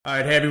All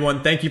right, hey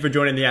everyone. Thank you for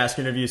joining the Ask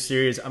Interview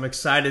series. I'm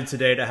excited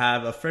today to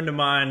have a friend of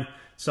mine,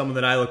 someone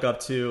that I look up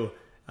to,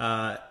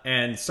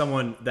 and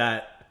someone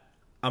that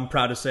I'm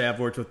proud to say I've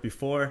worked with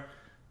before,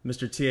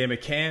 Mr. T.A.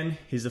 McCann.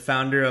 He's the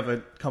founder of a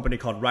company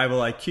called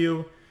Rival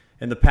IQ.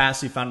 In the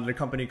past, he founded a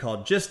company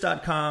called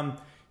Gist.com.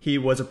 He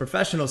was a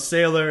professional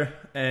sailor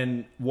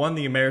and won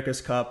the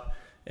America's Cup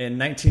in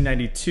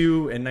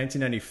 1992 and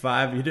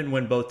 1995. He didn't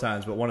win both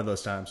times, but one of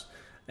those times.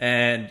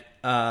 And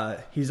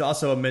he's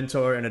also a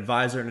mentor, an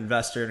advisor, an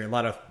investor in a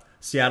lot of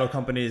Seattle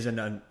companies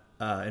and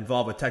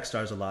involved with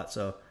Techstars a lot.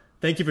 So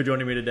thank you for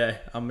joining me today.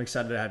 I'm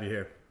excited to have you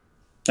here.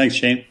 Thanks,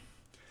 Shane.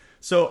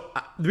 So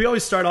we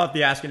always start off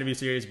the Ask Interview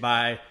series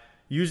by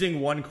using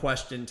one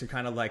question to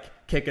kind of like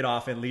kick it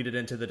off and lead it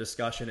into the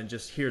discussion and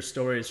just hear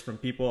stories from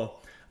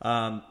people,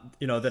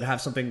 that have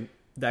something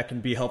that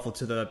can be helpful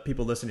to the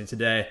people listening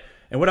today.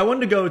 And what I wanted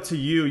to go to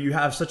you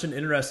have such an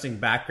interesting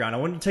background. I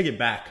wanted to take it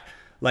back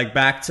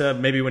to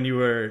maybe when you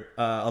were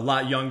a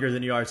lot younger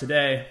than you are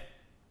today,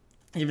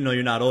 even though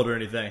you're not old or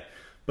anything,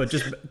 but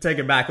just take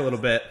it back a little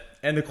bit.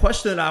 And the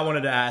question that I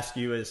wanted to ask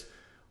you is,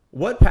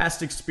 what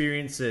past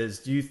experiences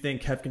do you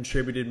think have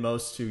contributed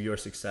most to your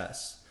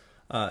success?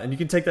 And you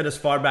can take that as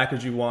far back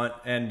as you want.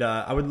 And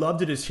I would love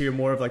to just hear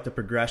more of like the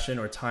progression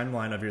or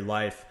timeline of your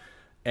life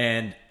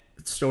and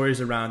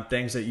stories around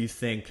things that you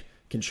think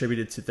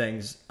contributed to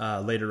things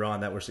later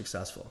on that were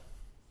successful.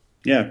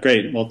 Yeah,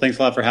 great. Well, thanks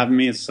a lot for having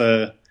me.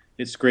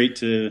 It's great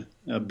to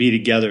be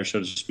together, so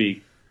to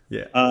speak.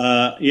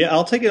 Yeah. Yeah,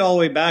 I'll take it all the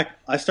way back.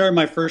 I started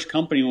my first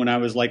company when I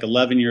was like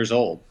 11 years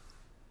old.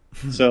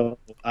 So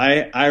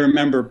I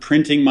remember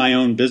printing my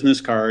own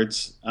business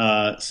cards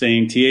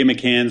saying T.A.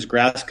 McCann's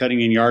grass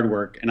cutting and yard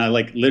work. And I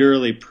like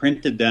literally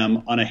printed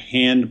them on a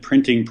hand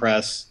printing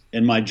press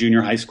in my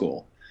junior high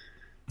school.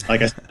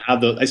 Like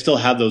I still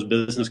have those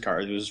business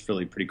cards. It was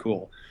really pretty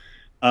cool.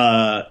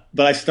 But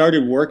I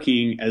started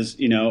working as,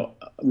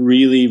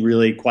 really,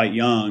 really quite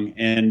young.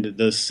 And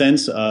the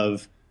sense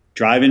of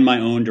driving my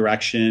own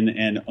direction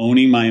and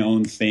owning my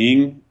own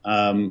thing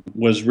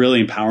was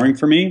really empowering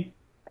for me.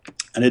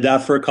 I did that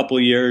for a couple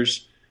of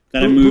years.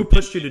 Then Who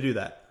pushed you to do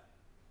that?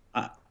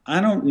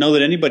 I don't know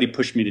that anybody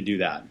pushed me to do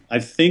that. I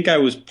think I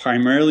was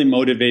primarily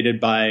motivated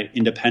by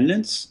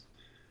independence.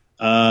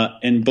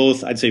 And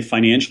both, I'd say,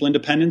 financial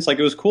independence. Like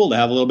it was cool to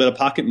have a little bit of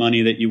pocket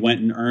money that you went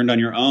and earned on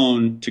your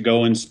own to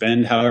go and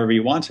spend however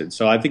you wanted.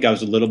 So I think I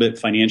was a little bit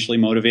financially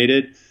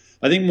motivated.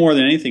 I think more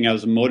than anything, I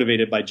was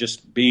motivated by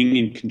just being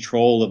in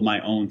control of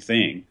my own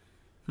thing.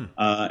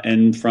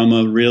 And from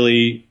a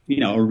really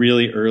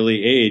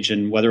early age,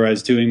 and whether I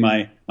was doing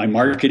my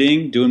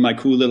marketing, doing my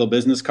cool little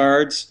business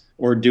cards,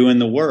 or doing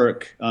the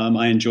work,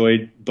 I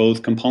enjoyed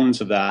both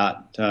components of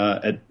that.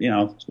 When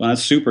I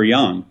was super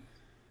young.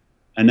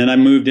 And then I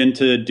moved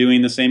into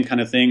doing the same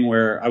kind of thing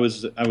where I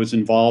was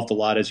involved a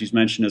lot, as you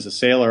mentioned, as a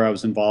sailor. I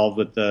was involved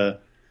with the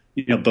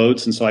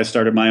boats, and so I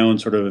started my own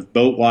sort of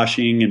boat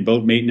washing and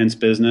boat maintenance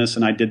business,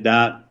 and I did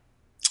that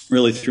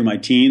really through my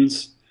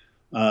teens.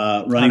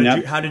 How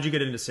did you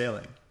get into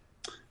sailing?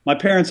 My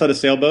parents had a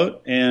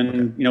sailboat,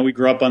 and we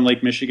grew up on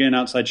Lake Michigan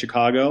outside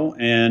Chicago,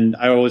 and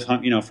I always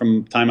hung,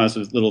 from the time I was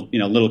a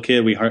little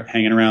kid, we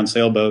hanging around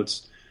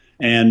sailboats,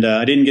 and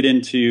I didn't get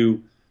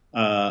into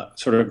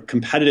sort of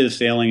competitive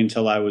sailing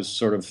until I was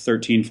sort of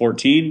 13,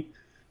 14.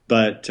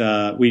 But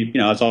I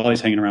was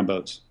always hanging around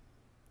boats.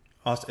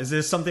 Awesome. Is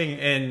this something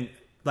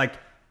do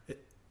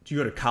you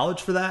go to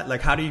college for that?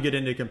 Like, how do you get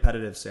into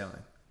competitive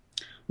sailing?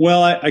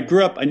 Well, I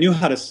grew up, I knew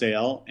how to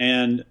sail,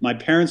 and my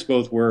parents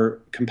both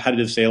were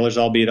competitive sailors,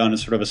 albeit on a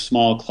sort of a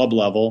small club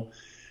level.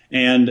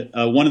 And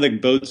one of the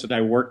boats that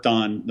I worked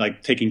on,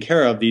 like taking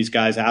care of, these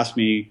guys asked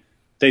me,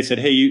 they said,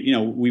 hey,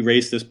 we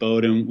race this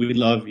boat and we'd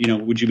love,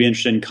 would you be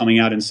interested in coming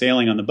out and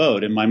sailing on the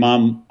boat? And my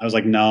mom, I was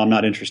like, no, I'm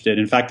not interested.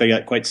 In fact, I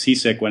got quite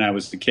seasick when I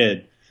was a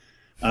kid.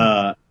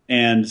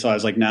 And so I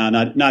was like, nah,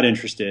 not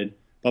interested.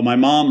 But my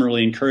mom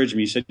really encouraged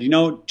me. She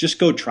said, just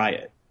go try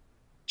it.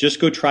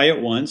 Just go try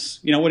it once.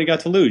 What do you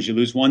got to lose? You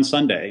lose one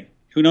Sunday.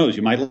 Who knows?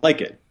 You might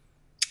like it.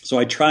 So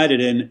I tried it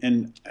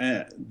in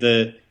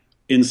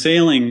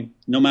sailing,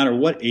 no matter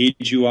what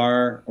age you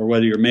are, or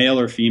whether you're male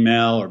or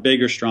female, or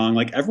big or strong,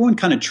 like everyone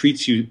kind of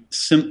treats you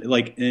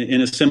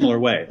in a similar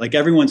way. Like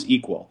everyone's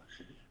equal,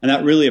 and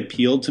that really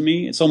appealed to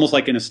me. It's almost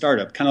like in a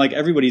startup, kind of like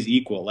everybody's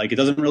equal. Like it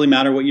doesn't really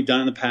matter what you've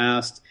done in the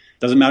past,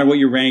 doesn't matter what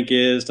your rank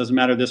is, doesn't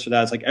matter this or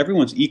that. It's like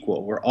everyone's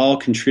equal. We're all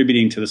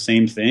contributing to the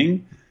same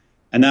thing,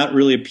 and that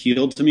really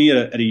appealed to me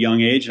at a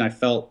young age. And I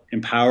felt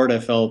empowered. I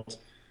felt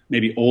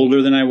maybe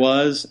older than I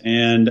was,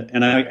 and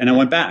I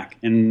went back,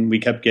 and we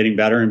kept getting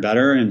better and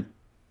better. And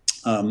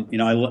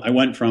I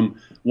went from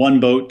one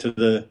boat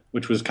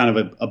which was kind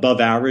of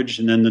above average,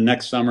 and then the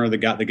next summer, the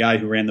guy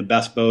who ran the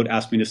best boat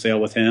asked me to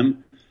sail with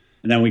him,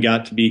 and then we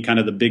got to be kind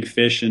of the big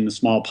fish in the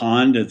small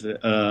pond at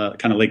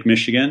kind of Lake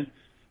Michigan.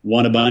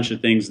 Won a bunch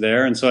of things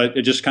there, and so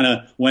it just kind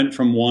of went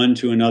from one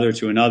to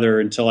another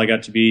until I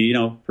got to be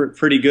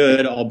pretty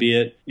good,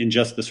 albeit in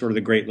just the sort of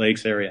the Great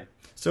Lakes area.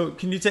 So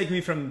can you take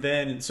me from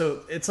then?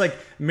 So it's like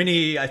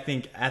many, I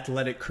think,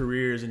 athletic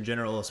careers in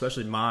general,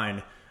 especially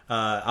mine.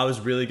 I was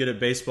really good at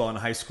baseball in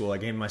high school. I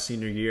came my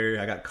senior year.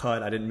 I got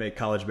cut. I didn't make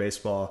college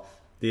baseball.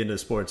 The end of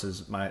sports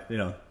is my,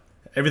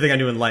 everything I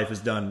knew in life is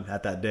done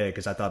at that day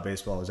because I thought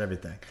baseball was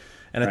everything.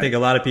 And I think a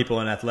lot of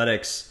people in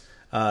athletics,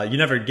 you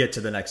never get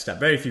to the next step.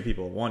 Very few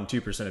people,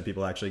 1-2% of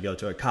people actually go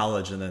to a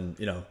college and then,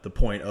 the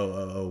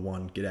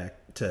 .0001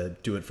 get to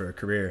do it for a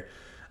career.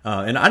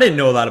 And I didn't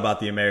know a lot about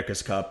the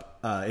America's Cup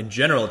in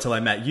general until I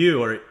met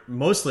you, or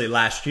mostly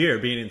last year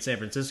being in San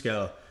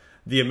Francisco.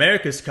 The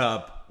America's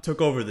Cup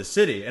took over the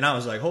city, and I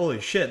was like, holy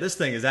shit, this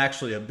thing is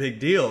actually a big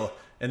deal.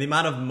 And the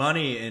amount of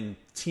money and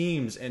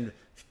teams and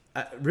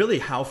really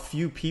how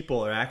few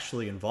people are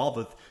actually involved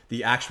with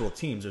the actual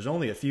teams. There's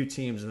only a few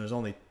teams and there's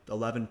only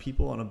 11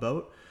 people on a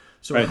boat.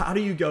 So how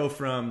do you go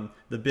from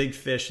the big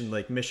fish in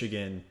Lake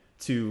Michigan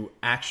to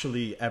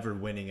actually ever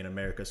winning an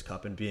America's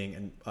Cup and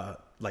being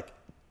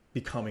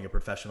becoming a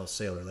professional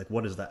sailor? Like,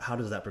 what is that? How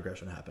does that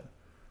progression happen?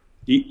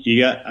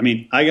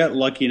 I got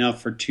lucky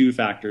enough for two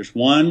factors.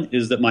 One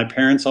is that my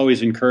parents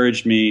always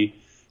encouraged me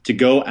to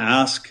go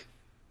ask,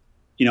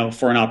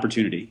 for an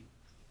opportunity.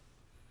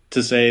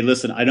 To say,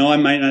 listen, I know I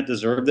might not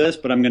deserve this,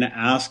 but I'm going to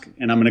ask,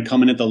 and I'm going to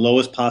come in at the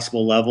lowest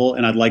possible level,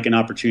 and I'd like an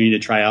opportunity to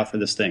try out for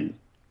this thing.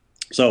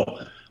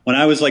 So when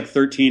I was like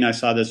 13, I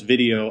saw this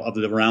video of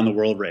the Around the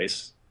World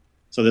race.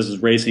 So this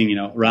is racing,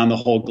 around the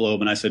whole globe,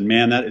 and I said,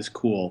 man, that is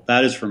cool.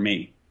 That is for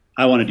me.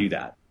 I want to do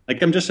that.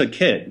 Like, I'm just a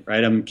kid,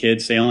 right? I'm a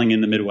kid sailing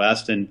in the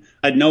Midwest, and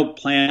I had no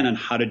plan on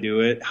how to do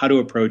it, how to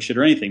approach it,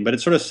 or anything. But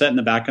it sort of set in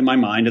the back of my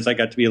mind as I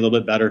got to be a little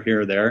bit better here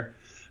or there.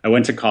 I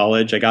went to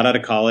college. I got out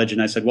of college,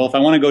 and I said, well, if I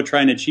want to go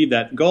try and achieve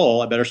that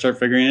goal, I better start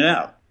figuring it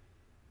out.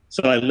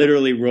 So I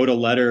literally wrote a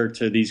letter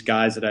to these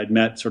guys that I'd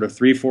met sort of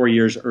 3-4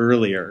 years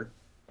earlier.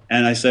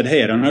 And I said,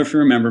 hey, I don't know if you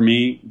remember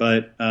me,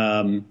 but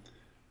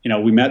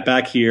we met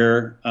back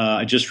here.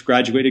 I just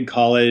graduated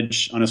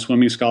college on a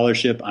swimming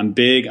scholarship. I'm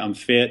big, I'm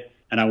fit,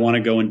 and I want to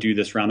go and do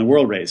this Round the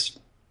World race.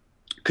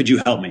 Could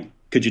you help me?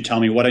 Could you tell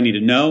me what I need to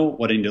know,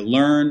 what I need to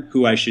learn,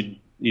 who I should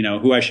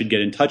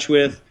get in touch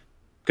with?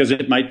 Because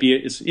it might be,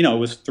 it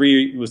was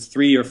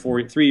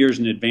 3 years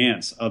in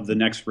advance of the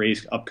next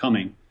race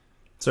upcoming.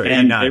 Sorry,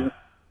 and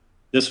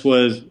this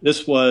was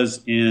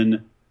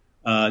in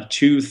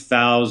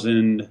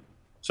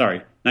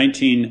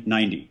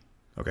 1990.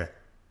 Okay.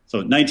 So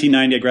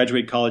 1990, I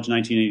graduated college.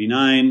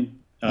 1989.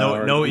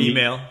 No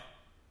email.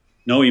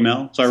 No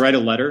email. So I write a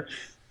letter,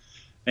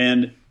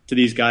 and to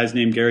these guys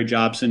named Gary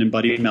Jobson and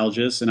Buddy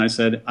Melges, and I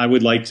said, I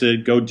would like to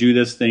go do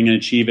this thing and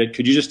achieve it.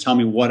 Could you just tell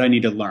me what I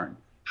need to learn?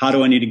 How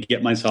do I need to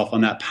get myself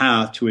on that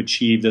path to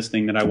achieve this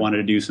thing that I wanted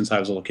to do since I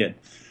was a little kid? And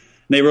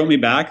they wrote me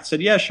back and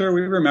said, yeah, sure,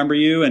 we remember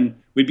you, and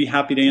we'd be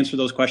happy to answer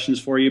those questions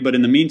for you. But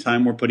in the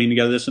meantime, we're putting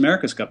together this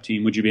America's Cup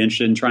team. Would you be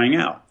interested in trying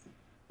out?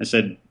 I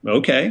said,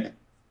 okay.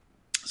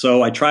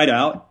 So I tried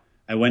out.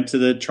 I went to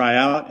the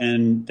tryout,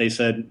 and they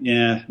said,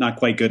 yeah, not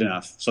quite good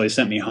enough. So they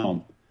sent me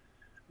home.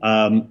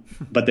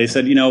 But they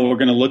said, we're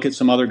going to look at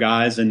some other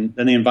guys. And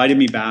then they invited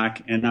me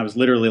back, and I was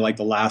literally like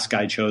the last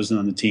guy chosen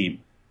on the team.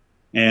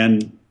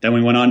 And then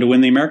we went on to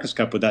win the America's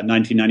Cup with that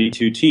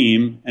 1992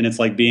 team, and it's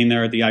like being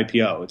there at the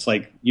IPO. It's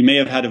like you may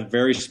have had a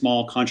very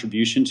small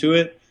contribution to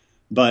it,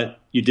 but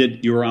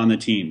you were on the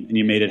team and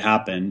you made it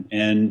happen.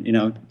 And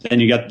then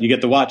you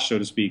get the watch, so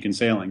to speak, in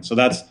sailing. So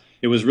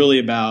it was really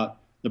about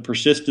the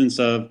persistence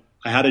of,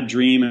 I had a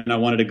dream and I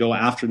wanted to go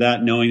after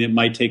that, knowing it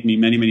might take me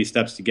many, many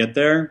steps to get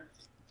there.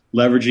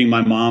 Leveraging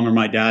my mom or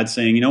my dad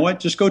saying, you know what,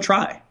 just go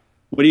try.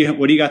 What do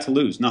you got to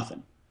lose?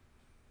 Nothing.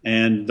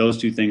 And those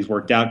two things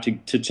worked out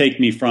to take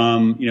me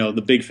from,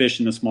 the big fish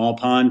in the small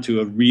pond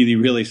to a really,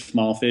 really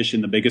small fish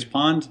in the biggest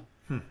pond.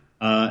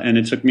 And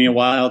it took me a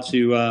while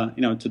to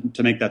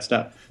make that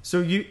step.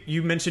 So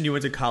you mentioned you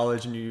went to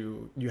college and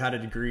you had a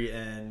degree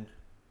in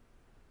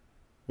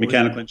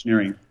mechanical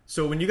engineering.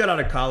 So when you got out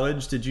of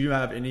college, did you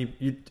have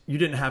you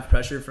didn't have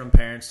pressure from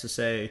parents to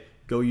say,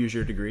 go use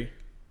your degree?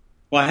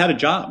 Well, I had a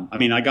job. I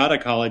mean, I got out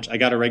of college. I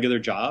got a regular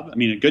job. I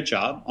mean, a good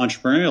job,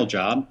 entrepreneurial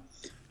job.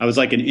 I was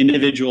like an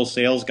individual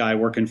sales guy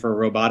working for a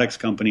robotics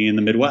company in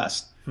the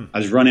Midwest. I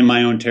was running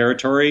my own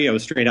territory. I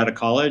was straight out of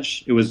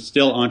college. It was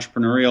still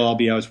entrepreneurial,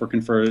 albeit I was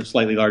working for a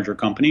slightly larger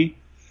company.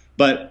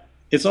 But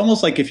it's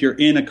almost like if you're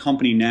in a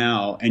company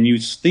now and you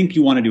think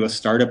you want to do a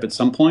startup at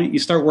some point, you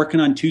start working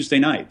on Tuesday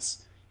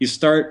nights. You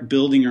start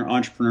building your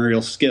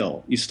entrepreneurial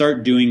skill. You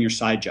start doing your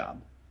side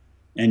job.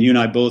 And you and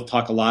I both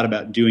talk a lot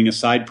about doing a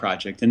side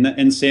project.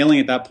 And sailing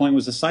at that point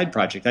was a side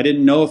project. I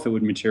didn't know if it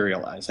would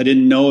materialize. I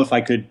didn't know if I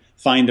could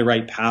find the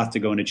right path to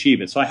go and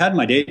achieve it. So I had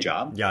my day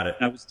job. Got it.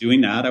 I was doing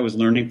that. I was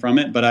learning from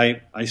it. But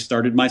I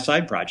started my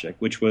side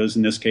project, which was,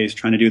 in this case,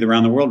 trying to do the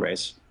Round the World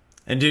race.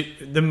 And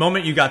the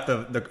moment you got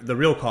the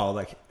real call,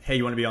 like, hey,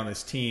 you want to be on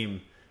this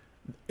team,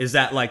 is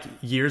that like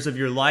years of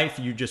your life?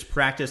 You just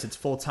practice. It's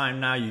full time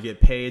now. You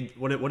get paid.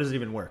 What does it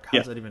even work? How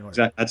does that even work?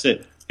 Exactly. That's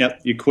it.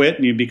 Yep. You quit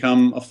and you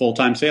become a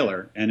full-time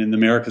sailor. And in the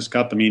America's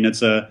Cup, I mean,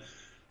 it's a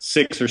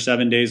 6 or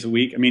 7 days a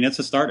week. I mean, it's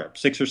a startup.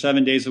 6 or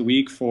 7 days a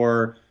week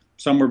for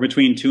somewhere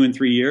between 2 and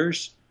 3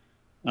 years.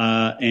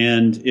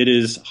 And it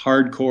is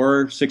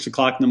hardcore, 6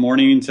 o'clock in the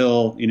morning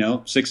until,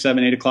 6,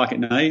 7, 8 o'clock at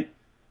night.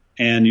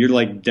 and you're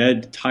like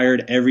dead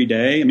tired every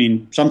day. I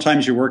mean,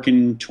 sometimes you're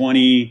working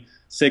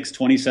 26,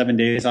 27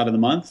 days out of the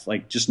month,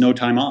 like just no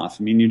time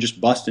off. I mean, you're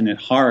just busting it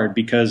hard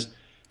because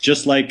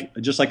just like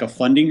a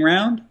funding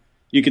round,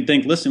 you could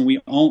think, listen, we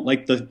own,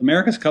 like, the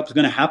America's Cup is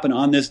going to happen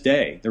on this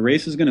day. The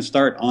race is going to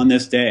start on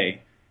this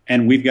day.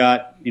 And we've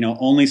got,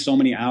 only so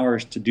many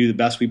hours to do the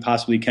best we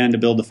possibly can to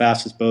build the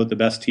fastest boat, the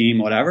best team,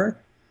 whatever.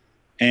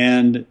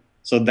 And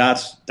so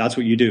that's what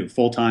you do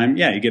full time.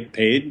 Yeah, you get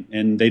paid,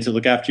 and they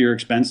look after your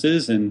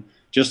expenses, and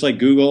just like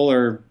Google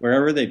or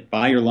wherever, they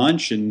buy your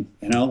lunch, and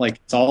like,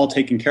 it's all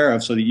taken care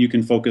of so that you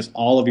can focus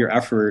all of your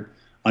effort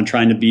on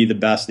trying to be the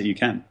best that you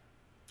can.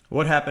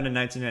 What happened in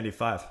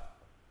 1995?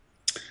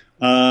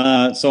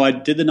 So I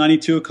did the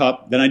 92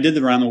 Cup, then I did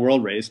the Around the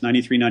World race,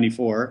 93,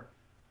 94.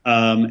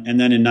 And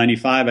then in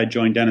 95, I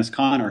joined Dennis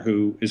Conner,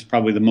 who is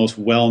probably the most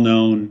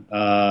well-known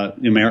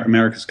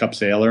America's Cup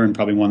sailor and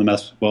probably one of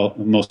the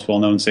most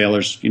well-known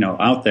sailors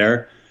out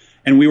there.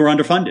 And we were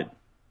underfunded.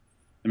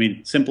 I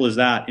mean, simple as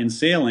that. In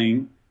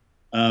sailing,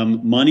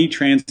 money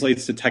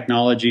translates to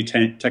technology.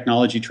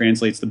 Technology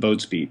translates to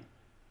boat speed.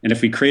 And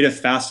if we create a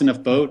fast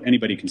enough boat,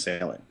 anybody can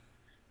sail it.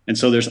 And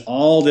so there's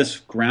all this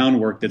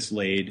groundwork that's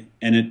laid.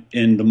 And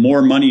the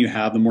more money you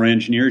have, the more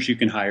engineers you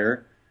can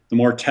hire, the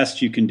more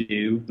tests you can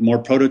do, the more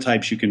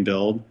prototypes you can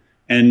build,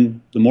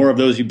 and the more of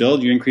those you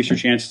build, you increase your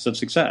chances of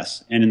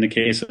success. And in the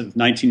case of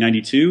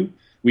 1992,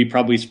 we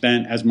probably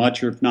spent as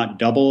much, or if not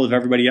double, of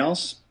everybody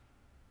else,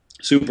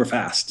 super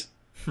fast.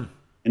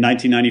 In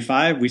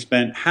 1995, we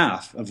spent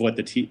half of what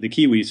the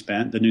Kiwis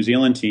spent, the New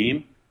Zealand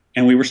team,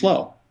 and we were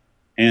slow.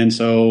 And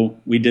so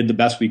we did the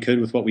best we could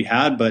with what we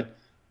had, but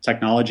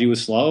technology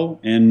was slow,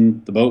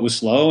 and the boat was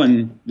slow,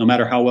 and no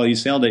matter how well you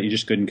sailed it, you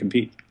just couldn't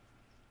compete.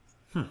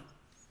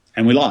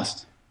 And we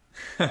lost.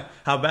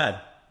 How bad?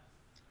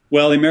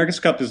 Well, the America's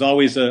Cup is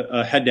always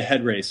a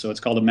head-to-head race, so it's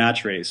called a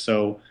match race.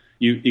 So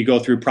you go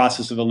through a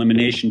process of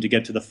elimination to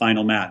get to the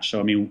final match. So,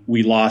 I mean,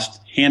 we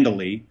lost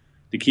handily.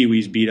 The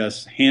Kiwis beat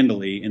us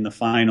handily in the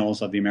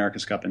finals of the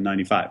America's Cup in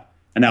 95.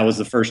 And that was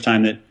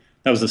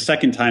the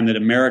second time that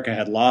America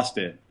had lost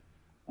it.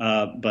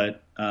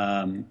 But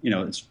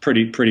it's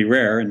pretty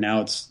rare. And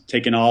now it's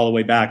taken all the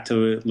way back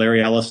to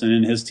Larry Ellison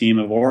and his team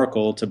of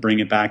Oracle to bring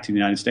it back to the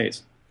United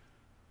States.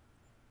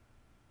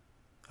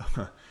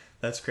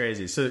 That's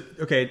crazy. So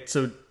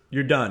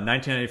you're done.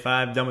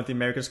 1995, done with the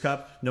America's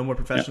Cup. No more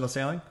professional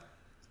sailing?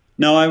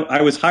 No,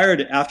 I was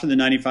hired after the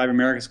 95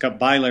 America's Cup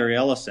by Larry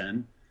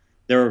Ellison.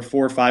 There were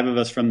 4 or 5 of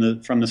us from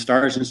the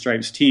Stars and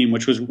Stripes team,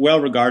 which was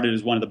well regarded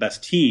as one of the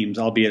best teams,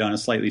 albeit on a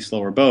slightly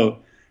slower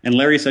boat. And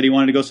Larry said he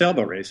wanted to go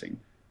sailboat racing.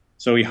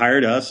 So he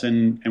hired us,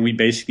 and we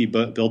basically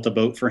built a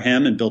boat for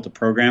him and built a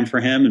program for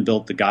him and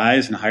built the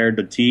guys and hired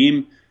the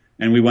team.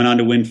 And we went on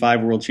to win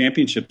 5 world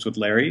championships with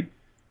Larry.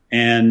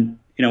 And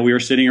we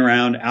were sitting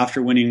around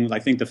after winning, I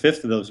think, the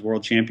 5th of those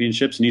world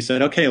championships, and he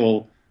said, okay,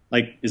 well,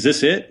 like, is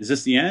this it? Is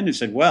this the end? He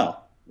said,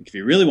 well, if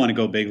you really want to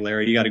go big,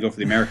 Larry, you got to go for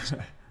the Americas.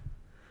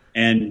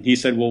 And he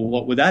said, well,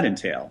 what would that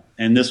entail?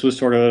 And this was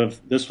sort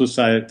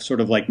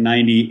of like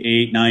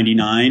 98,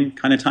 99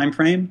 kind of time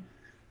frame.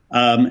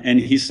 And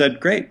he said,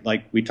 great.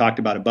 Like, we talked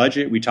about a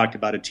budget, we talked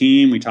about a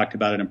team, we talked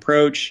about an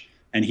approach,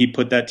 and he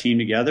put that team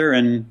together.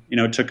 And,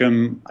 it took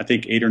him, I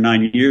think, 8 or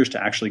 9 years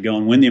to actually go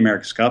and win the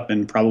America's Cup,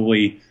 and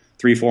probably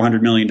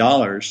 $300-400 million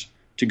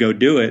to go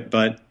do it.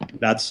 But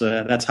that's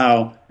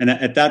how. And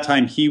at that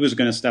time, he was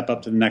going to step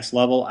up to the next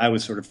level. I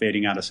was sort of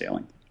fading out of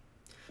sailing.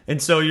 And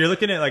so you're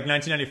looking at like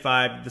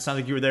 1995. It sounds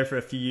like you were there for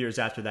a few years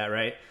after that,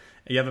 right?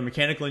 You have a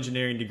mechanical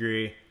engineering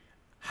degree.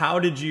 How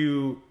did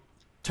you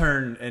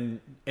turn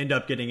and end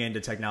up getting into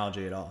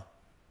technology at all?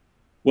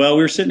 Well,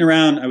 we were sitting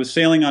around. I was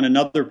sailing on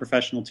another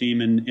professional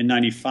team in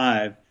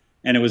 95,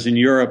 and it was in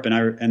Europe.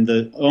 And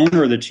the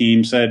owner of the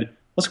team said,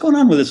 what's going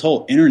on with this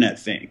whole internet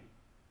thing?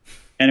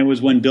 And it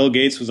was when Bill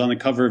Gates was on the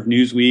cover of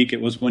Newsweek.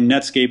 It was when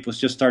Netscape was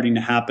just starting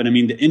to happen. I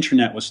mean, the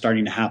internet was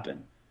starting to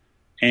happen.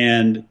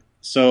 And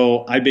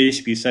so I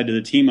basically said to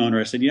the team owner,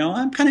 I said,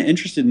 I'm kind of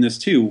interested in this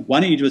too. Why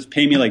don't you just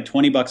pay me like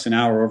 $20 an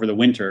hour over the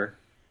winter,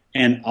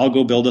 and I'll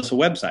go build us a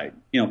website.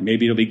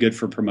 Maybe it'll be good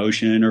for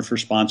promotion or for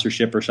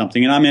sponsorship or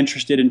something. And I'm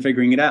interested in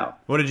figuring it out.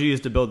 What did you use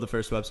to build the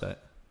first website?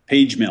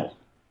 PageMill.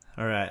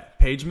 All right.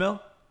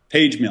 PageMill?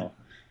 PageMill.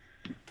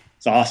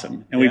 It's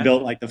awesome. And we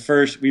built like the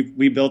first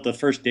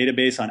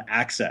database on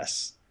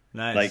Access.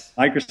 Nice.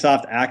 Like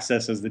Microsoft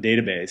Access as the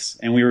database.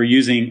 And we were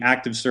using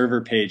active server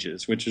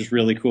pages, which is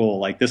really cool.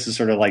 Like, this is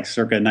sort of like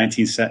circa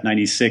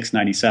 1996,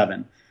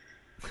 97.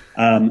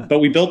 But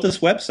we built this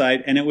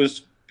website, and it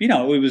was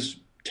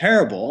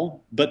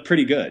terrible, but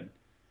pretty good.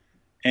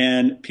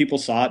 And people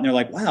saw it, and they're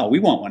like, wow, we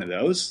want one of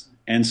those.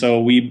 And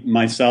so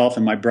myself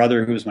and my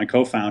brother, who was my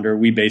co-founder,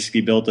 we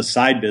basically built a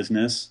side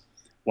business.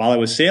 While I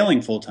was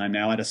sailing full-time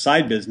now, I had a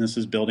side business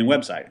as building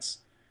websites.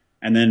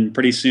 And then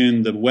pretty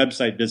soon the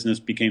website business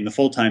became the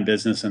full-time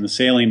business, and the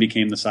sailing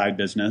became the side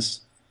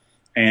business.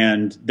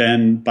 And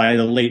then by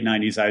the late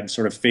 90s, I'd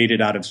sort of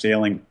faded out of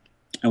sailing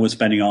and was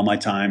spending all my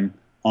time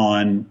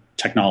on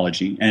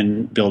technology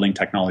and building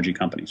technology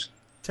companies.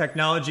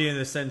 technology in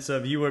the sense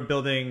of you were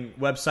building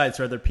websites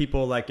for other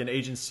people, like an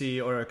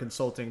agency or a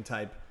consulting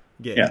type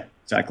gig. Yeah,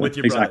 exactly. With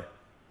your brother.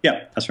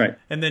 Yeah, that's right.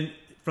 And then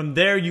from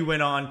there, you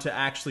went on to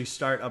actually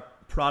start a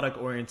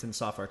product-oriented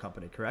software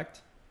company,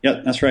 correct?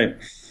 Yeah, that's right.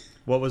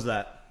 What was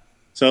that?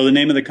 So the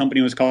name of the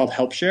company was called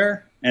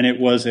HelpShare, and it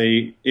was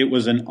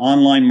an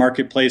online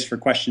marketplace for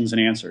questions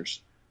and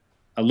answers.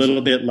 A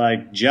little bit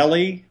like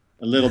Jelly,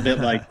 a little bit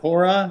like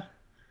Quora,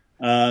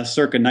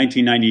 circa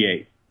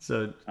 1998.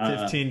 So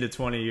 15 to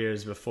 20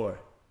 years before.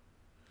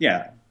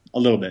 Yeah, a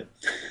little bit.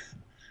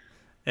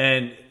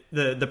 And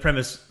the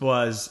premise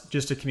was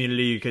just a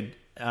community you could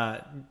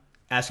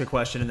ask a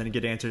question and then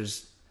get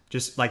answers,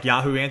 just like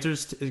Yahoo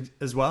Answers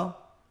as well?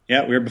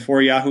 Yeah, we were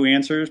before Yahoo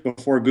Answers,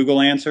 before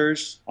Google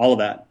Answers, all of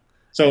that.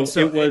 So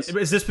it was...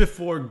 Is this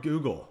before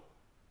Google?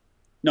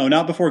 No,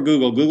 not before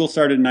Google. Google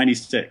started in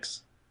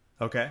 96.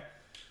 Okay.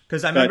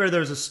 Because I remember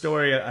there was a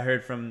story I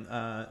heard from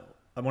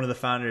one of the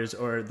founders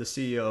or the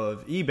CEO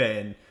of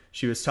eBay, and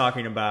she was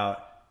talking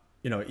about,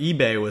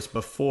 eBay was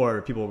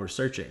before people were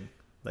searching.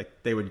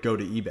 Like they would go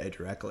to eBay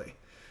directly.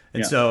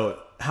 And so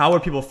how are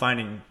people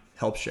finding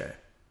HelpShare?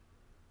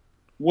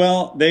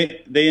 Well,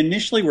 they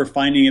initially were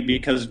finding it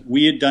because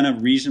we had done a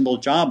reasonable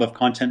job of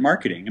content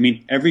marketing. I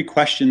mean, every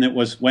question that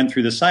went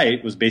through the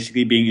site was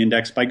basically being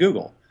indexed by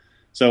Google.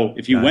 So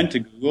if you went to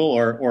Google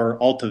or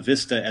Alta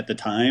Vista at the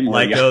time, or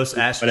Lycos,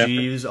 Ask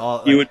Jeeves,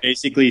 you would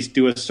basically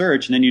do a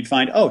search, and then you'd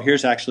find, oh,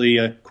 here's actually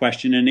a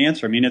question and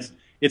answer. I mean,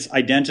 it's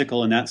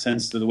identical in that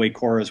sense to the way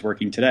Quora is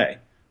working today. I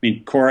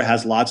mean, Quora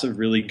has lots of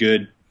really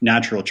good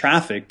natural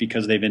traffic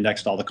because they've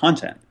indexed all the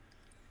content.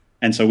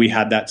 And so we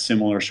had that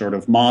similar sort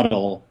of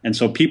model. And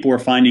so people were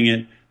finding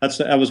it.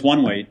 That was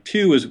one way.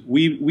 Two is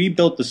we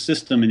built the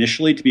system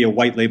initially to be a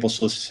white label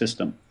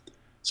system.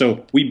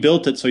 So we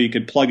built it so you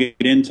could plug it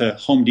into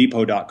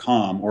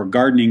HomeDepot.com or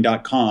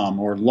gardening.com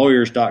or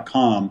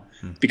lawyers.com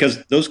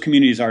because those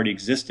communities already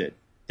existed.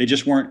 They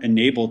just weren't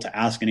enabled to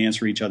ask and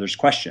answer each other's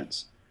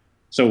questions.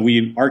 So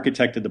we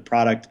architected the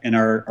product, and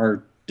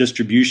our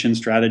distribution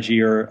strategy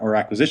or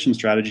acquisition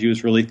strategy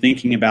was really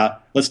thinking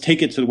about, let's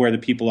take it to where the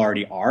people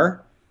already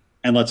are,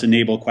 and let's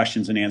enable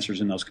questions and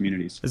answers in those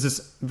communities. Is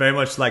this very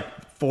much like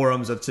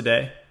forums of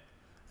today?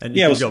 And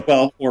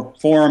or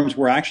forums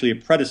were actually a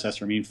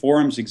predecessor. I mean,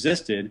 forums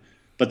existed,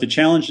 but the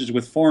challenges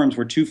with forums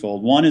were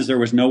twofold. One is there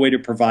was no way to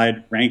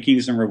provide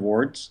rankings and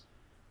rewards.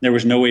 There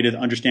was no way to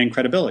understand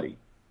credibility.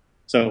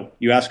 So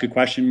you ask a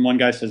question, one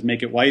guy says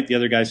make it white, the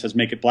other guy says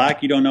make it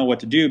black. You don't know what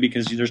to do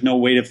because there's no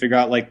way to figure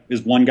out, like,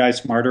 is one guy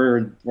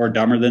smarter or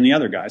dumber than the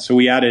other guy? So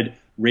we added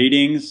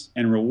ratings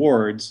and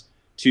rewards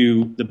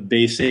to the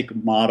basic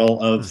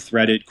model of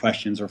threaded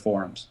questions or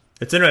forums.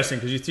 It's interesting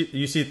because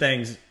you see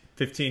things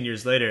 15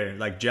 years later,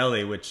 like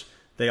Jelly, which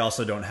they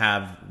also don't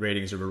have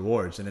ratings or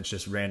rewards, and it's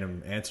just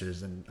random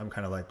answers. And I'm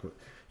kind of like,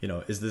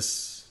 is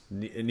this?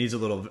 It needs a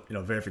little,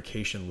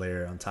 verification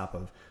layer on top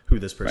of who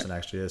this person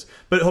actually is.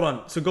 But hold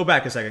on, so go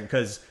back a second,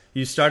 because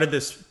you started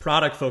this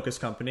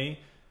product-focused company.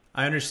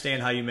 I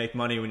understand how you make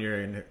money when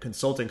you're in a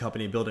consulting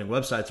company building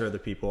websites for other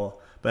people,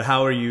 but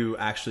how are you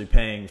actually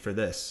paying for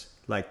this?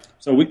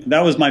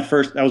 That was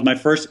my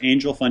first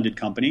angel funded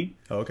company.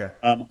 Oh, okay.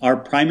 Our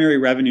primary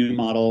revenue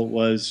model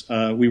was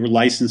we were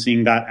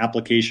licensing that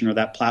application or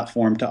that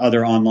platform to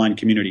other online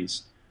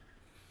communities.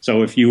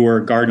 So if you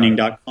were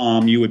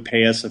gardening.com, you would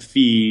pay us a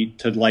fee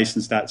to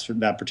license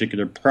that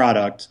particular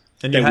product.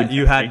 And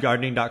you had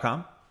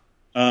gardening.com?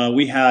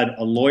 We had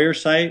a lawyer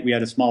site, we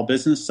had a small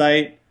business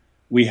site,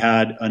 we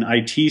had an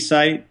IT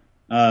site.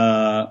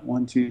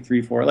 1, 2,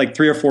 3, 4, like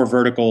 3 or 4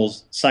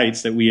 verticals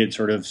sites that we had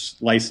sort of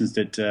licensed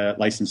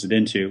it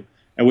into.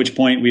 At which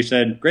point we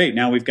said, great,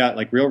 now we've got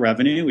like real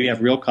revenue, we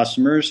have real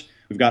customers,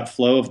 we've got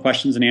flow of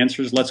questions and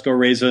answers. Let's go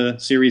raise a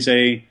Series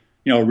A,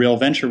 real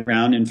venture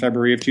round in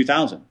February of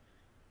 2000.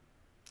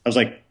 I was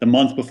like the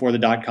month before the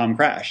 .com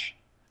crash,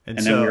 and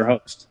then we were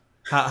host.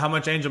 How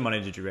much angel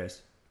money did you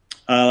raise?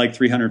 Like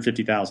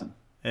 $350,000.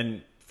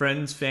 And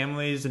friends,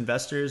 families,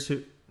 investors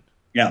who?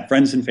 Yeah,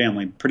 friends and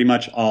family, pretty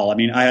much all. I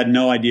mean, I had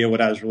no idea what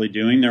I was really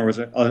doing. There was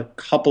a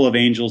couple of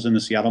angels in the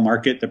Seattle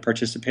market that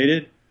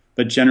participated,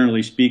 but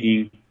generally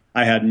speaking,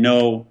 I had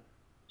no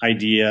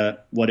idea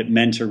what it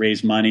meant to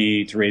raise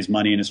money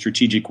in a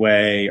strategic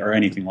way or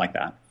anything like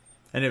that.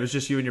 And it was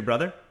just you and your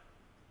brother?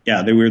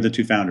 Yeah, we were the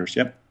 2 founders,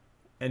 yep.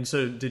 And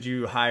so did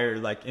you hire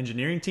like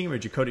engineering team or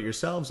did you code it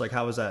yourselves? Like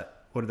how was that?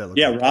 What did that look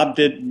like?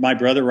 Yeah, my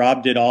brother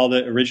Rob did all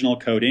the original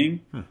coding,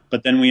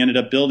 but then we ended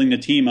up building the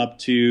team up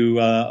to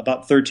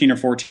about 13 or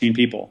 14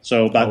 people.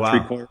 So about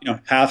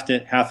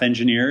 3/4, half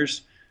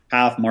engineers,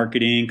 half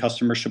marketing,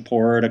 customer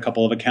support, a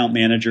couple of account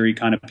manager-y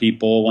kind of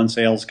people, one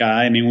sales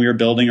guy. I mean, we were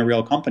building a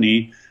real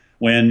company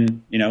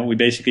when, we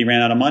basically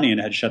ran out of money and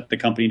had shut the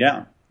company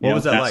down. What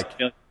was that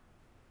like?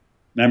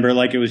 Remember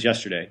like it was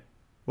yesterday.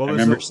 What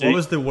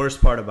was the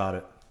worst part about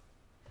it?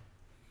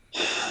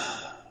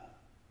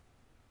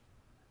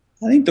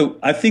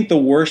 I think the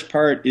worst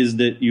part is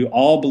that you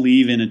all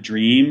believe in a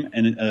dream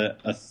and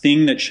a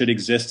thing that should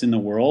exist in the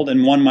world,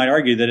 and one might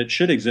argue that it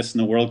should exist in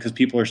the world because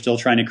people are still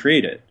trying to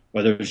create it,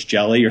 whether it's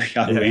Jelly or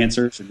Yahoo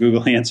Answers or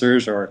Google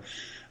Answers or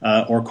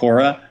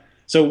Quora.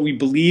 So we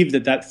believe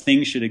that that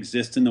thing should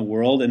exist in the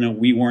world, and that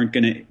we weren't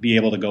going to be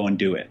able to go and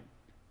do it.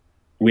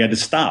 We had to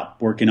stop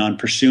working on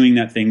pursuing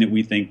that thing that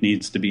we think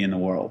needs to be in the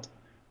world.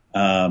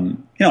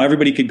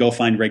 Everybody could go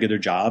find regular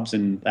jobs,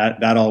 and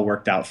that all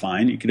worked out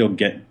fine. You could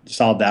go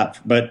solve that.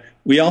 But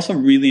we also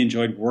really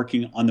enjoyed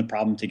working on the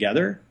problem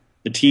together.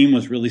 The team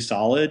was really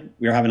solid.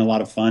 We were having a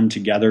lot of fun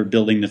together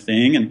building the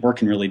thing and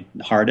working really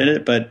hard at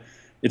it. But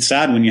it's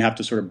sad when you have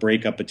to sort of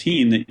break up a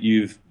team that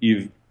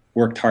you've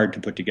worked hard to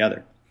put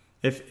together.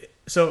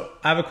 So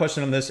I have a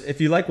question on this.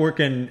 If you like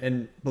working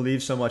and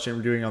believe so much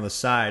in doing it on the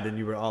side and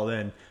you were all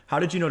in, how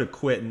did you know to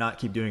quit and not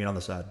keep doing it on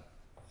the side?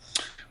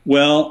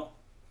 Well,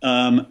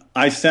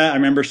 I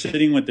remember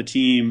sitting with the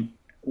team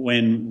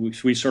when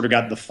we sort of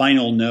got the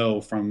final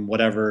no from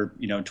whatever,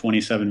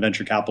 27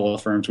 venture capital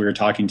firms we were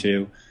talking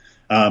to.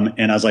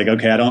 And I was like,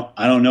 okay,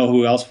 I don't know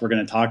who else we're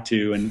going to talk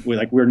to. And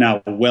we're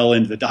now well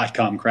into the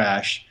dot-com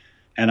crash.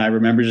 And I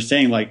remember just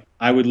saying, like,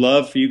 I would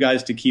love for you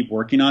guys to keep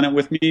working on it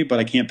with me, but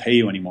I can't pay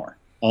you anymore.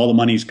 All the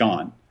money's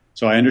gone.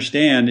 So I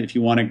understand if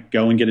you want to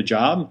go and get a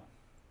job,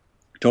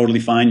 totally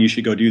fine. You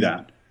should go do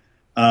that.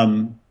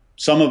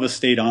 Some of us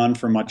stayed on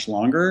for much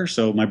longer.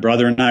 So my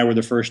brother and I were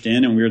the first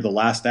in, and we were the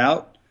last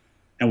out.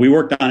 And we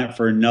worked on it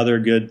for another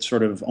good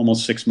sort of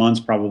almost 6 months,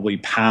 probably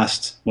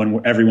past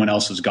when everyone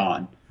else is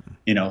gone,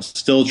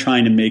 still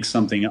trying to make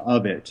something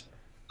of it.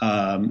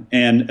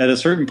 And at a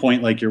certain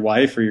point, like your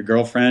wife or your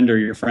girlfriend or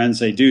your friends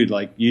say, dude,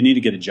 like you need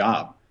to get a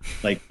job.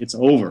 Like it's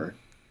over.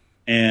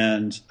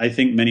 And I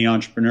think many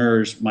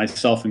entrepreneurs,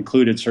 myself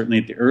included, certainly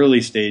at the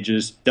early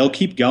stages, they'll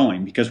keep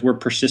going because we're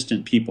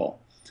persistent people.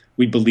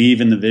 We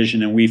believe in the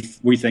vision, and we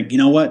think, you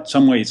know what,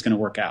 some way it's going to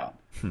work out.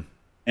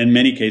 In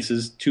many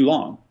cases, too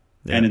long.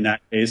 Yeah. And in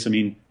that case, I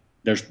mean,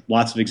 there's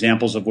lots of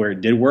examples of where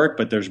it did work,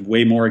 but there's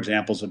way more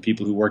examples of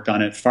people who worked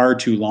on it far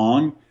too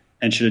long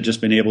and should have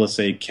just been able to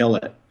say, kill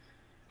it.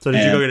 So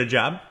did you go get a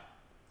job?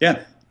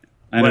 Yeah.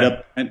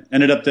 I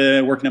ended up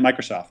working at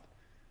Microsoft.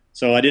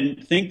 So I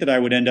didn't think that I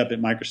would end up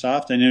at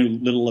Microsoft. I knew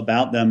little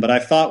about them, but I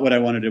thought what I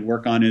wanted to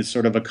work on is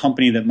sort of a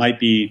company that might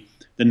be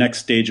the next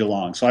stage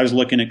along. So I was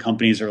looking at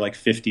companies that are like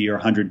 50 or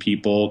 100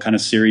 people, kind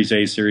of Series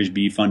A, Series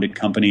B funded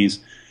companies.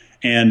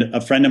 And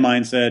a friend of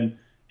mine said,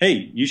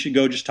 hey, you should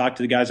go just talk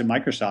to the guys at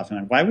Microsoft. And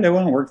I'm like, why would I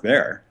want to work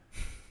there?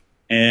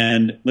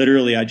 And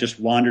literally, I just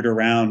wandered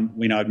around.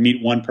 I'd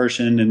meet one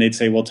person and they'd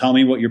say, well, tell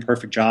me what your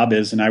perfect job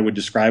is. And I would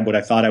describe what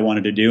I thought I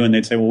wanted to do. And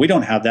they'd say, well, we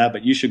don't have that,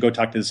 but you should go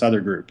talk to this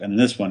other group and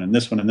this one and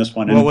this one and this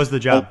one. What was the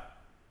job?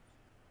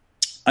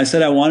 I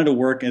said I wanted to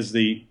work as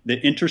the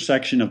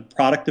intersection of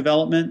product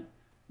development,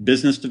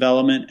 business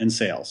development, and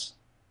sales.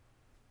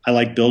 I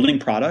like building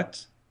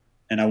product,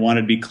 and I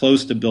wanted to be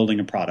close to building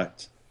a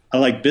product. I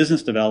like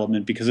business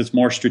development because it's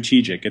more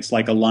strategic. It's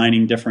like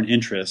aligning different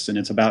interests, and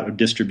it's about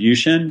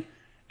distribution.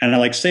 And I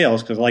like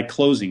sales because I like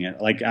closing it.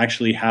 I like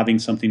actually having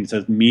something that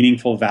has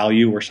meaningful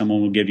value where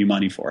someone will give you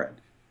money for it.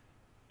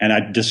 And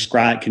I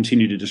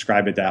continue to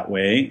describe it that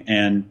way,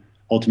 and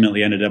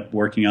ultimately ended up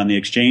working on the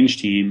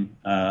Exchange team,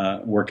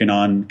 working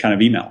on kind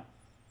of email,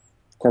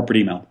 corporate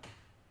email.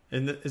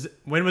 And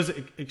when was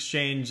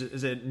Exchange?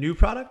 Is it a new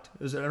product?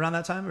 Is it around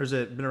that time, or has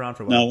it been around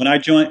for a while? No, when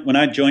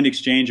I joined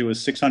Exchange, it was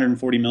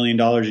 $640 million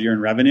a year in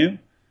revenue.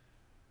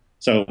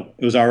 So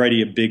it was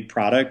already a big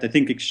product. I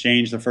think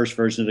Exchange, the first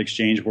version of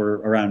Exchange, were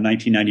around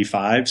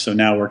 1995. So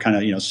now we're kind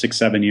of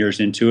 6-7 years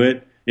into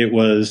it. It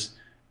was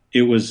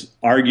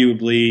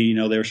arguably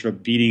they were sort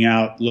of beating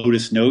out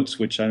Lotus Notes,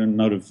 which I don't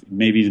know if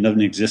maybe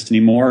doesn't exist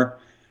anymore.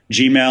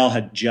 Gmail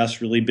had just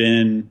really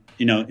been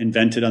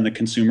invented on the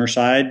consumer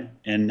side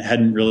and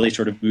hadn't really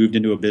sort of moved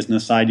into a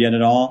business side yet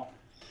at all.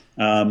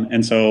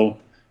 And so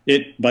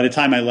by the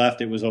time I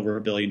left, it was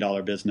over $1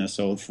 billion business.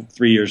 So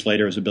 3 years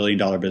later, it was $1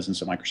 billion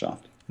business at Microsoft.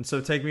 And so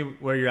take me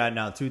where you're at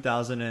now,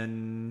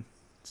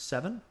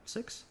 2007,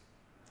 6?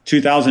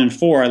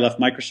 2004, I left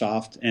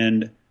Microsoft,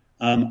 and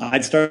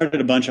I'd started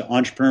a bunch of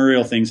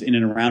entrepreneurial things in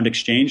and around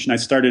Exchange. And I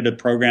started a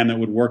program that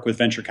would work with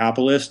venture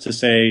capitalists to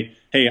say,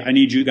 hey, I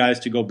need you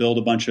guys to go build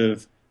a bunch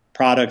of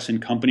products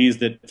and companies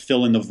that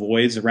fill in the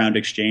voids around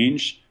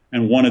Exchange.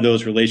 And one of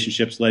those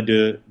relationships led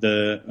to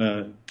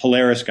the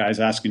Polaris guys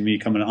asking me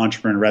to come an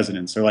entrepreneur in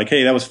residence. They're like,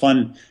 hey, that was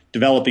fun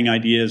developing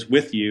ideas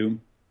with you.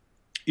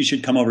 You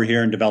should come over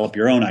here and develop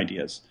your own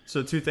ideas.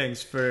 So two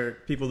things for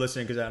people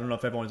listening, because I don't know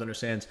if everyone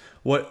understands.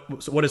 What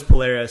is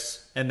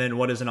Polaris, and then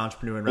what is an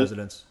entrepreneur in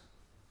residence?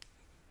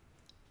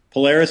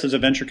 Polaris is a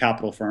venture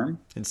capital firm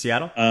in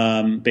Seattle,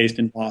 based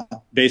in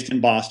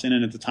Boston,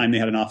 and at the time they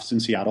had an office in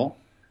Seattle.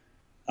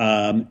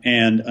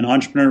 And an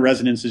entrepreneur in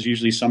residence is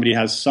usually somebody who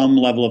has some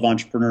level of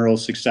entrepreneurial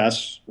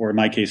success, or in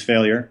my case,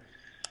 failure,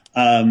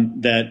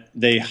 that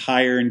they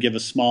hire and give a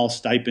small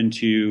stipend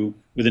to,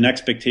 with an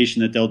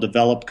expectation that they'll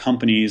develop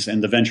companies,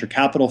 and the venture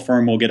capital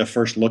firm will get a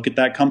first look at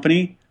that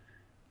company.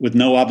 with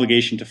no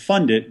obligation to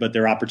fund it, but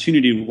their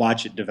opportunity to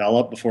watch it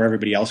develop before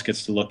everybody else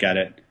gets to look at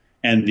it.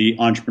 And the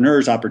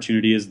entrepreneur's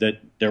opportunity is that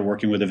they're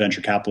working with a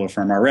venture capital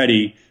firm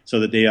already, so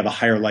that they have a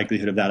higher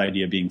likelihood of that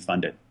idea being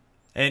funded.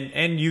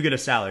 And you get a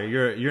salary.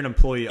 You're an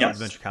employee Yes. of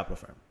the venture capital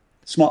firm.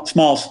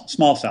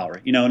 Small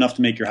salary, enough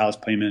to make your house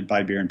payment,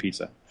 buy beer and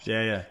pizza.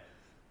 Yeah, yeah.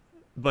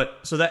 But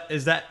so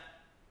that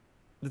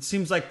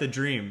seems like the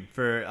dream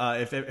for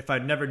if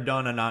I'd never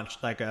done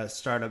a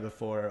startup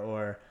before,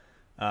 or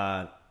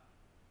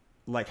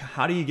like,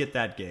 how do you get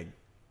that gig?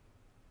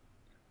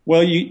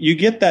 Well, you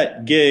get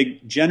that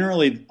gig.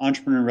 Generally,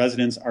 entrepreneur in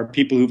residence are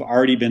people who've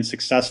already been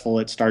successful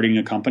at starting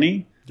a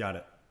company. Got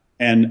it.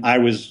 And I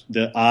was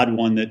the odd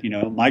one that,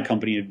 my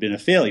company had been a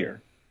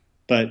failure,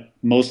 but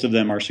most of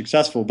them are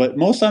successful. But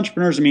most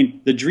entrepreneurs,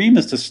 the dream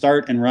is to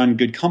start and run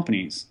good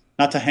companies,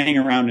 not to hang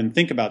around and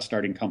think about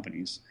starting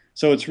companies.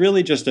 So it's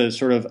really just a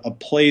sort of a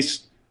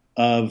place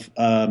of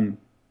an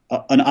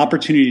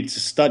opportunity to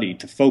study,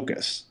 to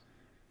focus.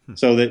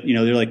 So that,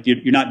 they're like,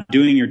 you're not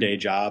doing your day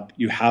job.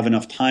 You have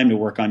enough time to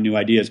work on new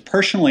ideas.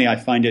 Personally, I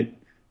find it,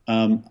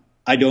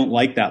 I don't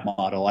like that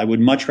model. I would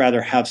much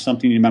rather have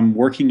something I'm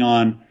working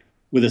on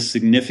with a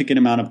significant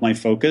amount of my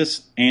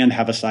focus and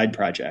have a side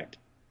project.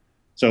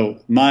 So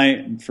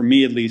for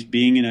me at least,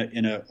 being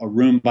in a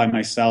room by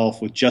myself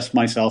with just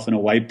myself and a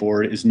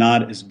whiteboard is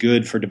not as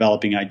good for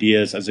developing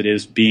ideas as it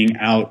is being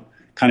out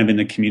kind of in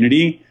the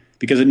community,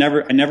 because I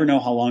never know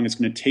how long it's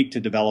going to take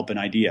to develop an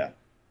idea.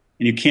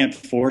 And you can't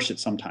force it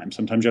sometimes.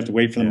 Sometimes you have to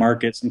wait for the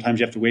market. Sometimes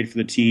you have to wait for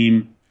the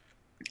team.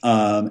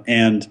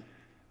 And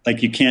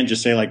like, you can't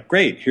just say like,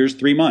 great, here's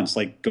 3 months,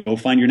 like go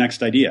find your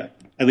next idea.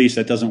 At least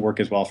that doesn't work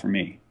as well for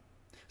me.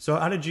 So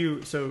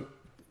so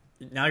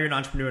now you're an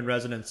entrepreneur in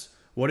residence.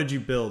 What did you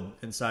build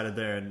inside of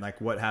there? And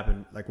like, what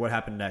happened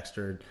next?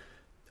 Or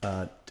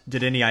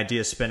did any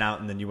ideas spin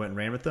out and then you went and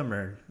ran with them,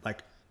 or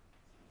like?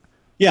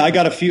 Yeah, I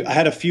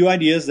had a few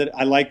ideas that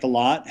I liked a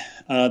lot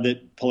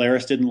that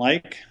Polaris didn't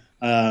like.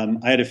 I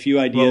had a few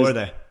ideas. What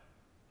were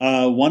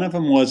they? One of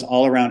them was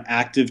all around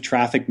active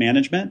traffic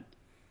management.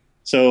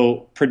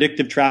 So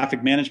predictive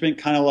traffic management,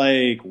 kind of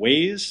like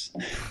Waze,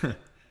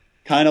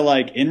 kind of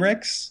like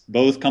Inrix,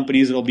 both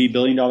companies that will be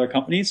billion-dollar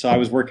companies. So I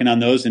was working on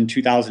those in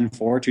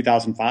 2004,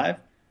 2005,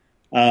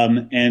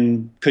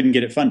 and couldn't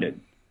get it funded.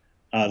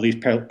 At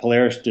least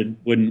Polaris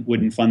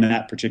wouldn't fund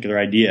that particular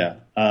idea.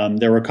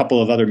 There were a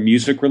couple of other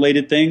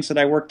music-related things that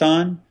I worked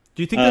on.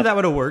 Do you think that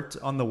would have worked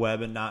on the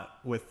web and not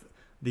with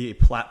the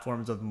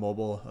platforms of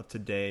mobile of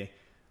today?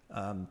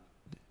 Do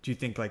you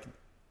think like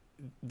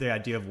the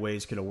idea of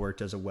Waze could have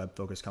worked as a web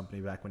focused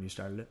company back when you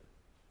started it?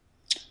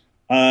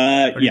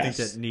 Or do you think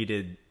that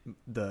needed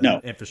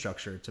the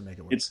infrastructure to make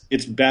it work?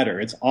 It's better.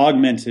 It's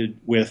augmented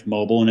with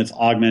mobile, and it's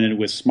augmented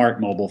with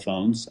smart mobile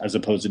phones as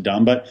opposed to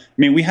dumb. But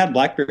we had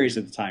BlackBerries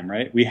at the time,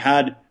 right? We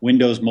had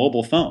Windows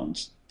mobile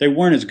phones. They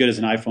weren't as good as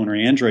an iPhone or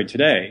Android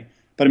today,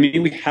 but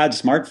we had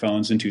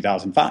smartphones in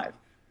 2005.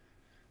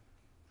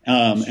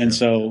 Sure. And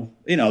so,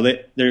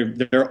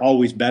 they're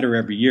always better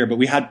every year, but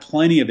we had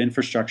plenty of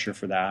infrastructure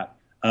for that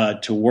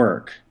to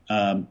work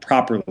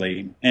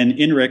properly. And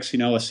Inrix,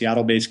 a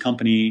Seattle-based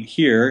company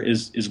here,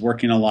 is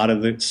working a lot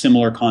of the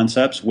similar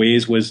concepts.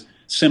 Waze was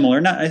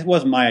similar. It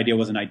wasn't my idea, it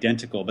wasn't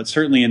identical, but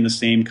certainly in the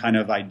same kind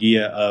of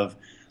idea of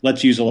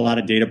let's use a lot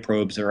of data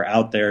probes that are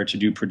out there to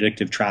do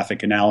predictive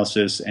traffic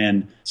analysis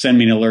and send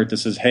me an alert that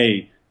says,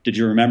 hey, did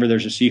you remember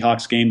there's a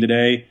Seahawks game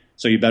today?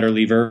 So you better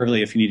leave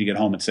early if you need to get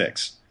home at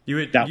 6. You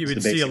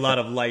would see a lot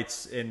of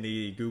lights in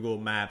the Google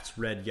Maps,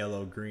 red,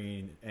 yellow,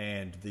 green,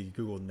 and the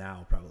Google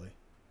Now probably.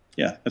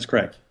 Yeah, that's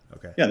correct.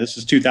 Okay. Yeah, this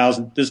is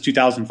 2000. This is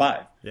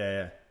 2005.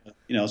 Yeah.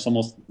 It's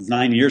almost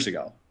 9 years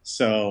ago.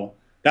 So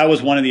that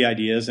was one of the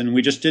ideas, and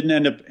we just didn't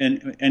end up,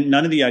 and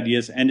none of the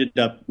ideas ended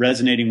up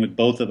resonating with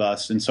both of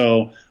us. And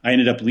so I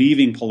ended up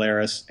leaving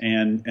Polaris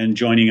and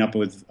joining up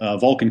with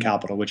Vulcan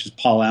Capital, which is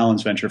Paul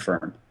Allen's venture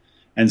firm.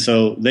 And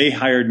so they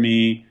hired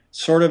me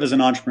sort of as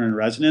an entrepreneur in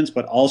residence,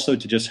 but also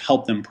to just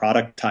help them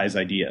productize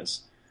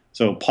ideas.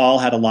 So Paul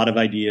had a lot of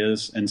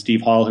ideas, and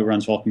Steve Hall, who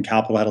runs Vulcan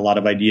Capital, had a lot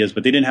of ideas,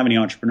 but they didn't have any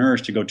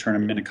entrepreneurs to go turn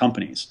them into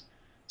companies.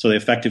 So they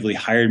effectively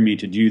hired me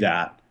to do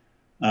that.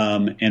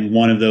 And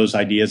one of those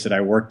ideas that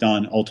I worked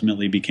on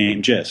ultimately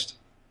became Gist.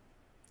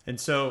 And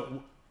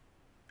so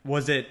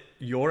was it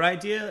your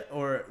idea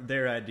or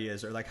their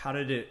ideas, or like how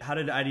did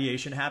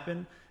ideation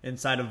happen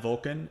inside of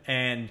Vulcan?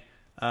 And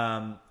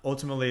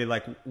ultimately,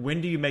 like, when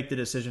do you make the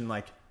decision,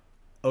 like,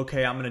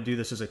 okay, I'm going to do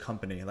this as a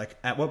company? Like,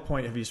 at what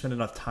point have you spent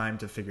enough time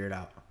to figure it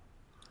out?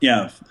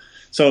 Yeah.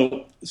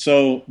 So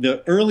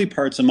the early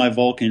parts of my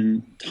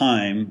Vulcan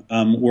time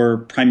were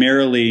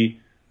primarily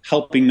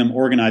helping them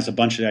organize a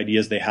bunch of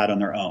ideas they had on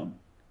their own.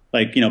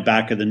 Like,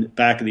 back of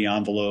the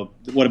envelope.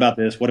 What about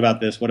this? What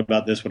about this? What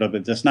about this? What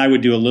about this? And I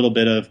would do a little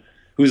bit of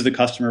who's the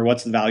customer?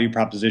 What's the value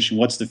proposition?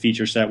 What's the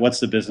feature set? What's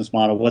the business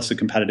model? What's the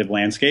competitive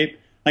landscape?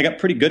 I got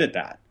pretty good at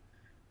that.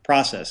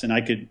 process. And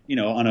I could,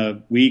 on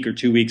a week or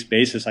 2 weeks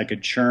basis, I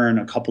could churn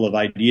a couple of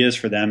ideas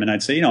for them. And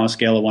I'd say, on a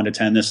scale of 1 to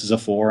 10, this is a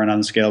 4. And on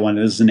the scale of 1,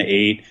 this is an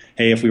 8.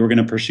 Hey, if we were going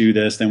to pursue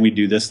this, then we'd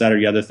do this, that, or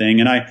the other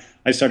thing. And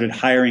I started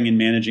hiring and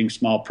managing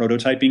small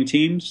prototyping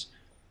teams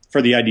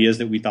for the ideas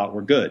that we thought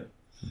were good.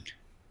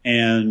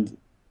 And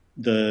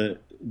the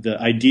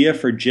idea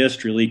for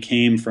Gist really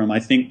came from, I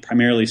think,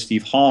 primarily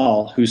Steve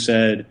Hall, who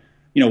said,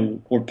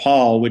 or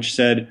Paul, which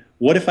said,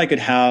 what if I could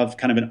have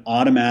kind of an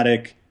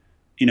automatic,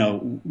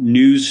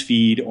 news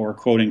feed or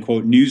quote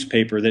unquote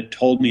newspaper that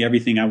told me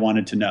everything I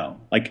wanted to know?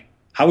 Like,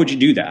 how would you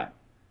do that?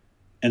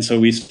 And so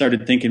we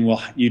started thinking,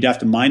 well, you'd have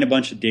to mine a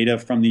bunch of data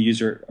from the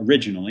user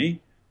originally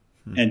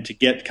and to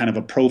get kind of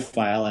a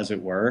profile, as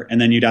it were.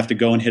 And then you'd have to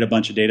go and hit a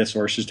bunch of data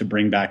sources to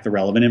bring back the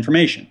relevant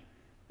information.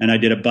 And I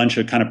did a bunch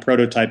of kind of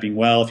prototyping.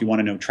 Well, if you want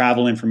to know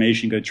travel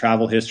information, go to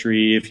travel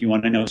history. If you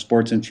want to know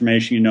sports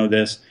information, you know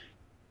this.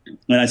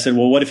 And I said,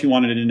 well, what if you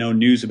wanted to know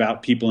news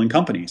about people and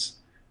companies?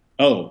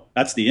 Oh,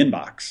 that's the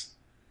inbox.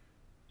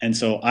 And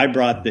so I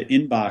brought the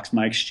inbox,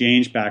 my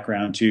Exchange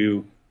background,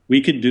 to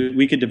we could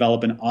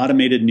develop an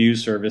automated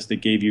news service that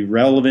gave you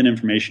relevant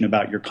information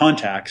about your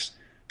contacts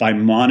by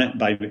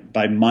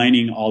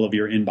mining all of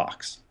your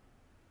inbox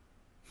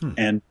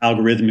and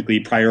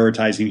algorithmically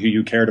prioritizing who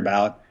you cared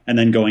about, and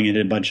then going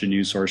into a bunch of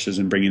news sources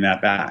and bringing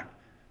that back.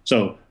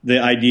 So the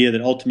idea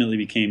that ultimately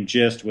became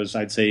Gist was,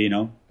 I'd say,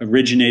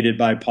 originated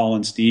by Paul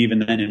and Steve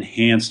and then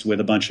enhanced with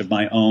a bunch of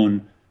my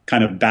own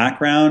kind of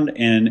background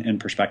and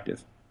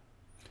perspective.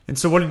 And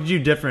so what did you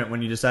do different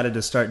when you decided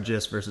to start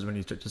Gist versus when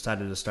you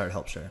decided to start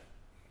HelpShare?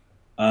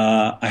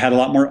 I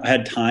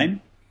had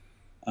time,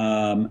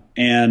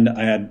 and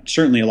I had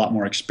certainly a lot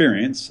more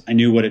experience. I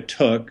knew what it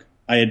took.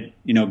 I had,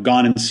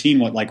 gone and seen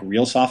what like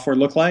real software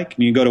looked like. I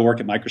mean, you go to work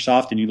at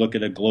Microsoft and you look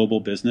at a global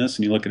business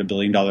and you look at $1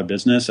 billion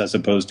business as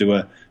opposed to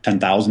a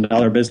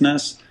 $10,000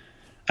 business.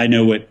 I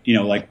know what,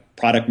 like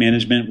product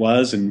management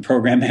was, and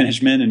program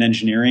management and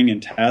engineering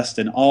and test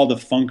and all the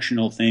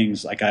functional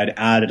things. Like I had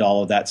added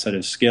all of that set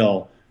of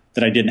skill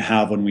that I didn't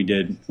have when we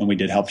did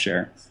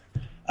HelpShare.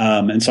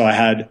 And so I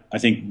had, I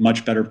think,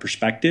 much better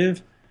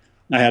perspective.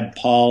 I had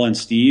Paul and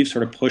Steve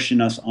sort of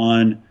pushing us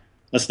on,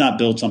 let's not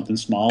build something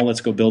small.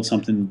 Let's go build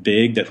something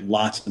big that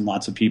lots and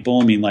lots of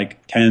people,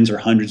 like tens or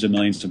hundreds of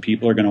millions of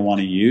people are going to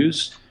want to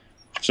use.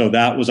 So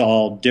that was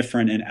all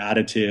different and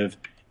additive.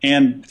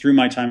 And through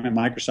my time at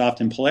Microsoft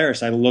and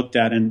Polaris, I looked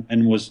at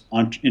and was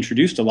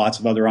introduced to lots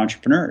of other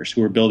entrepreneurs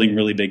who were building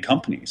really big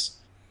companies.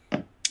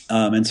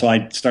 And so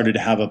I started to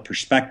have a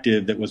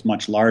perspective that was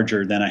much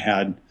larger than I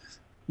had,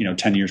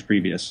 10 years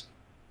previous.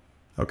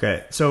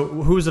 Okay. So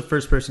who was the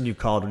first person you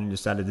called when you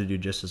decided to do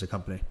Gist as a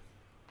company?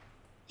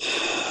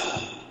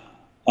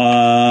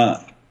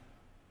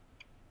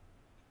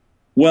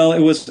 Well,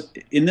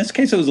 in this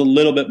case, it was a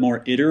little bit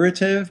more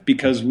iterative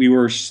because we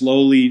were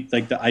slowly,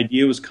 like the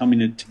idea was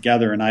coming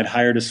together, and I'd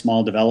hired a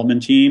small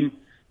development team.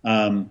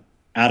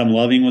 Adam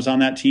Loving was on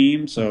that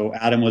team. So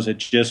Adam was at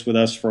Gist with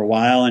us for a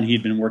while, and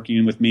he'd been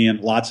working with me and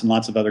lots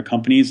of other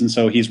companies. And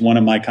so he's one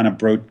of my kind of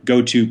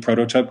go-to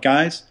prototype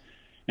guys.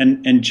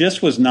 And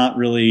Gist was not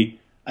really,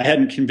 I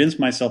hadn't convinced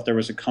myself there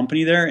was a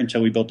company there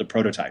until we built the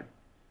prototype.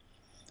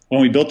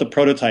 When we built the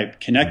prototype,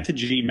 connect to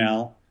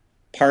Gmail,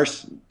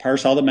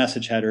 parse all the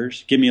message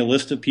headers, give me a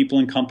list of people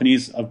and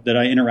companies that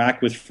I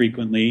interact with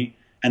frequently,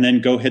 and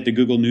then go hit the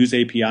Google News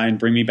API and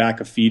bring me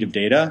back a feed of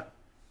data.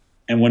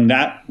 And when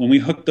we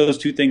hooked those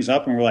two things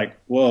up, and we're like,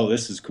 whoa,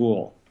 this is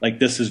cool. Like,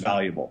 this is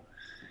valuable.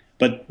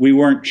 But we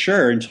weren't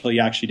sure until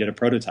you actually did a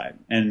prototype.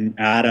 And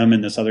Adam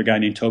and this other guy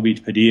named Toby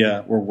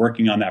Padilla were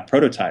working on that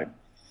prototype.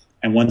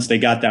 And once they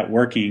got that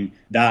working,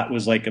 that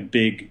was like a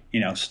big,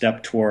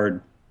 step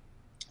toward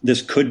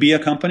this could be a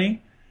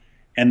company.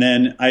 And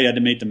then I had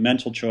to make the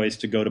mental choice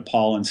to go to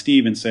Paul and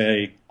Steve and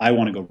say, I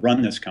want to go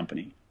run this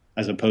company,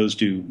 as opposed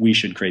to we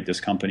should create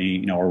this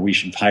company, or we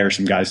should hire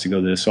some guys to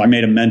go do this. So I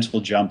made a mental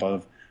jump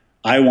of,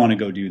 I want to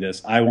go do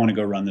this. I want to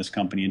go run this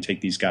company and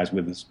take these guys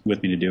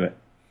with me to do it.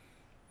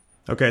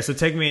 Okay, so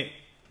take me.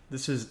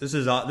 This is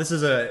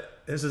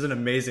an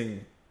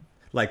amazing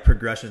like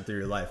progression through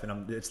your life, and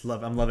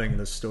I'm loving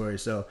this story.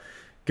 So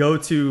go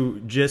to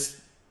Gist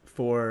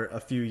for a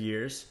few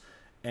years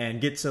and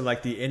get to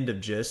like the end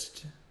of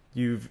Gist.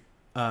 You've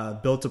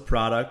built a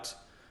product.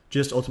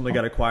 Gist ultimately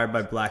got acquired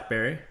by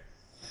BlackBerry.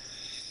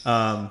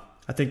 I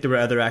think there were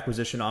other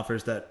acquisition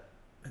offers that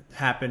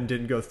happened,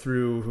 didn't go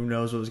through. Who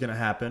knows what was going to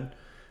happen?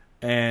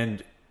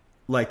 And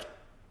like,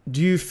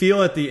 do you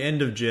feel at the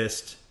end of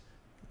Gist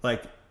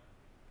like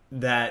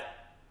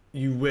that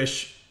you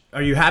wish?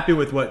 Are you happy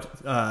with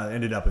what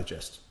ended up with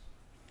Gist?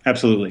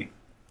 Absolutely.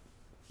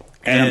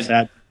 And I'm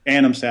sad.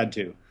 And I'm sad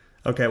too.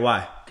 Okay,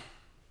 why?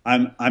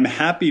 I'm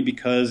happy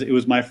because it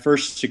was my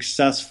first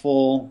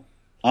successful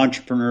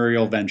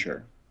entrepreneurial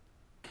venture.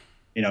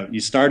 You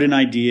start an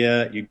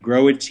idea, you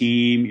grow a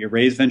team, you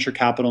raise venture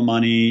capital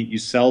money, you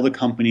sell the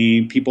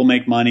company, people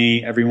make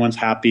money, everyone's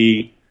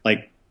happy.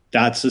 Like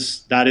that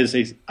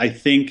is I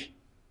think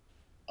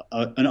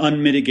an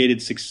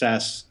unmitigated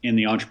success in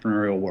the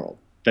entrepreneurial world,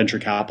 venture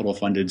capital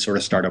funded sort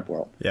of startup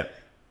world. Yeah.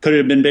 Could it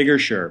have been bigger?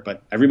 Sure.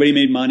 But everybody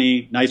made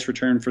money, nice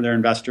return for their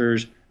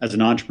investors. As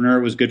an entrepreneur,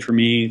 it was good for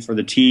me. For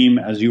the team,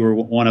 as you were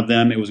one of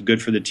them, it was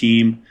good for the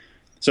team.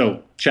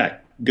 So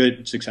check,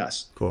 good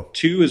success. Cool.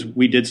 2 is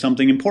we did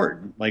something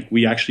important. Like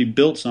we actually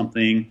built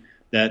something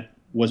that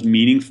was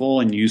meaningful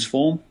and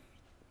useful.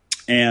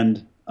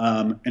 And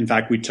in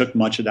fact, we took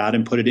much of that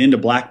and put it into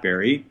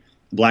BlackBerry.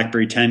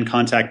 BlackBerry 10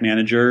 Contact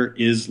Manager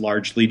is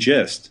largely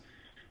Gist,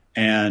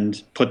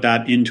 and put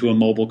that into a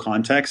mobile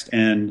context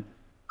and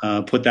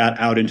put that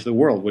out into the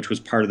world, which was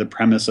part of the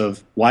premise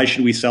of why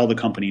should we sell the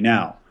company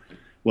now,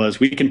 was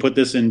we can put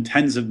this in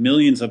tens of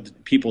millions of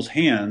people's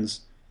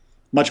hands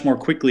much more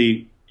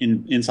quickly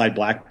inside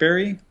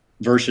BlackBerry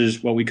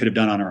versus what we could have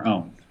done on our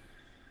own.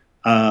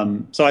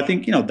 So I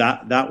think,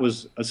 that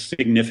was a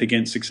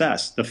significant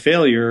success. The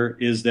failure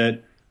is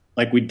that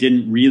like we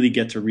didn't really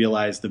get to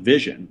realize the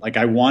vision. Like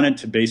I wanted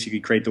to basically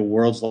create the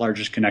world's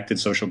largest connected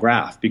social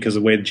graph, because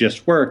the way it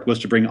just worked was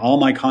to bring all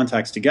my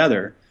contacts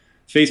together,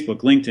 Facebook,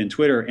 LinkedIn,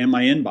 Twitter, and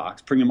my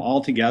inbox, bring them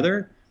all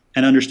together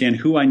and understand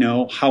who I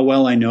know, how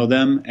well I know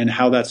them, and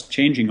how that's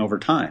changing over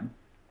time.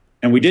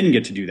 And we didn't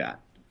get to do that.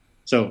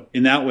 So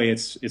in that way,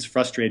 it's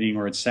frustrating,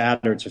 or it's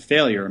sad, or it's a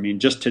failure. I mean,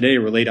 just today,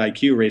 Relate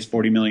IQ raised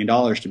 $40 million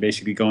to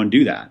basically go and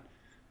do that.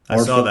 I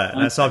saw that,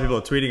 and I saw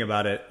people tweeting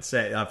about it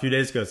a few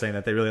days ago saying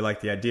that they really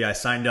liked the idea. I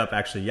signed up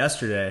actually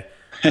yesterday.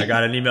 I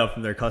got an email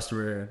from their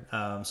customer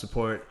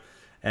support,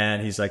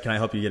 and he's like, "Can I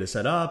help you get it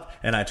set up?"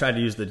 And I tried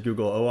to use the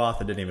Google OAuth,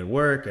 it didn't even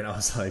work. And I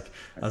was like,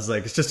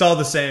 it's just all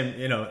the same,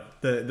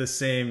 the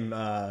same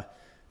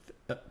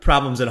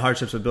problems and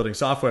hardships with building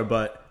software.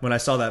 But when I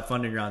saw that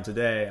funding round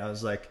today, I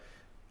was like,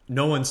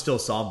 no one still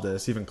solved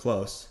this, even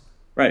close.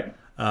 Right.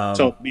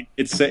 So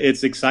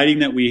it's exciting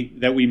that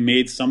we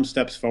made some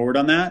steps forward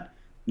on that.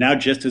 Now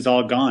Gist is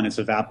all gone. It's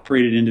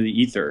evaporated into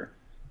the ether.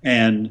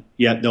 And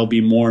yet there'll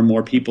be more and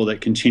more people that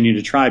continue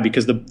to try,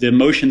 because the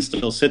emotion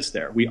still sits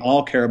there. We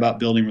all care about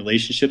building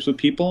relationships with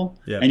people.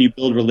 And you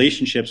build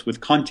relationships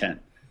with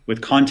content,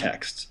 with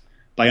context,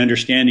 by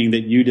understanding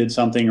that you did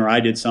something or I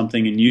did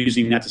something, and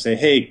using that to say,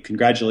 hey,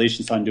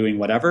 congratulations on doing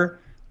whatever,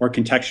 or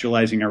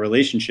contextualizing our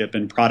relationship.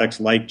 And products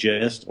like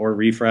Gist or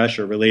Refresh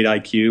or Relate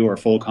IQ or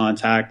Full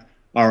Contact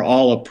are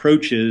all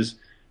approaches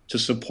to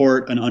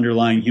support an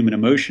underlying human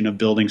emotion of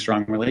building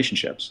strong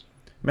relationships.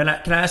 Man,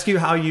 can I ask you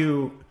how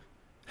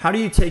do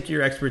you take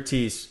your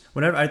expertise?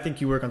 Whenever I think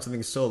you work on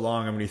something so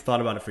long, I mean, you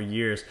thought about it for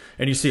years,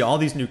 and you see all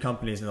these new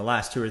companies in the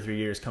last 2 or 3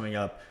 years coming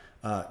up,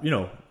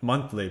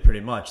 monthly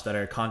pretty much, that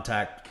are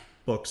contact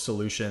book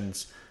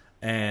solutions.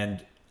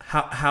 And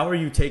how are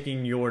you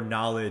taking your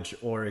knowledge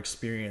or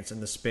experience in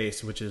the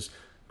space, which is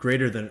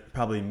greater than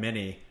probably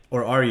many,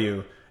 or are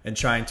you, and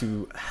trying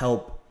to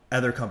help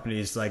other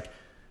companies like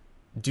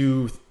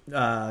do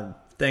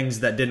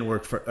things that didn't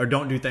work or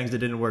don't do things that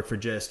didn't work for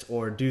Gist,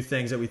 or do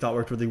things that we thought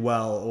worked really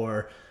well?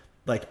 Or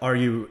like, are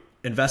you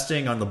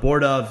investing on the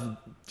board of,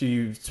 do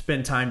you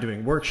spend time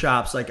doing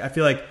workshops? Like, I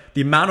feel like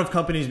the amount of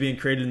companies being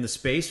created in the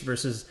space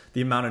versus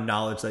the amount of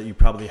knowledge that you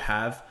probably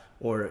have,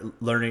 or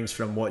learnings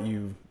from what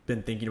you've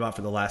been thinking about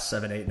for the last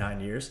 7, 8,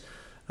 9 years.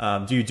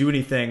 Do you do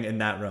anything in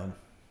that realm?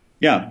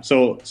 Yeah.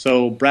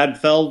 So Brad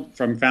Feld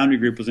from Foundry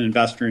Group was an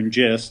investor in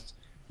Gist,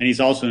 and he's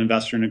also an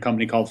investor in a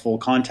company called Full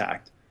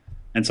Contact.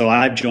 And so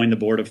I've joined the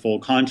board of Full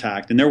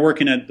Contact, and they're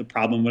working at the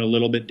problem in a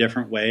little bit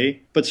different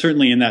way, but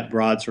certainly in that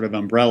broad sort of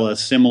umbrella,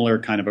 similar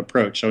kind of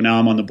approach. So now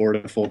I'm on the board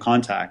of Full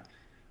Contact.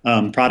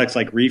 Products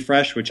like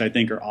Refresh, which I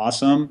think are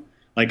awesome.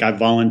 Like, I've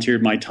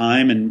volunteered my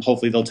time, and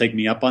hopefully they'll take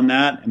me up on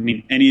that. I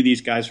mean, any of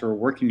these guys who are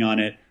working on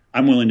it,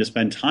 I'm willing to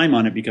spend time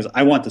on it, because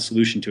I want the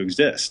solution to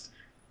exist,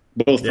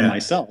 both for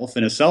myself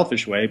in a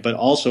selfish way, but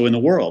also in the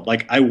world.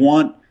 Like, I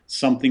want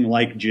something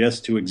like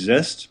Gist to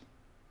exist,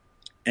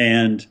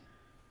 and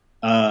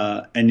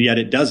yet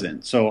it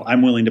doesn't. So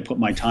I'm willing to put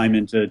my time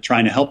into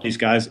trying to help these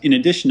guys, in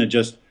addition to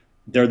just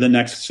they're the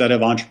next set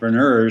of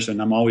entrepreneurs,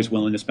 and I'm always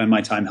willing to spend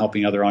my time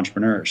helping other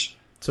entrepreneurs.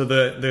 So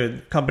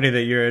the company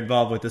that you're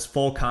involved with is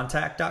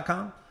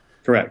fullcontact.com?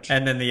 Correct.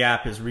 And then the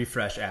app is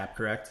Refresh app,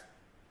 correct?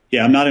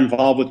 Yeah, I'm not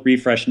involved with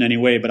Refresh in any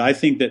way, but I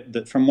think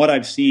that from what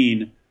I've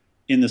seen,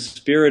 in the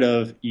spirit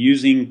of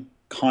using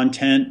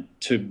content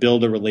to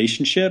build a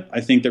relationship,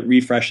 I think that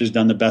Refresh has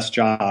done the best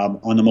job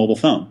on the mobile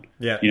phone.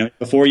 Yeah.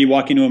 Before you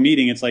walk into a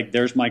meeting, it's like,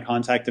 there's my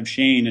contact of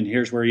Shane, and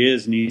here's where he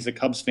is, and he's a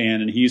Cubs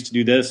fan, and he used to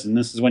do this, and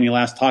this is when you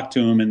last talked to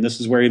him, and this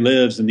is where he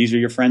lives, and these are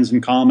your friends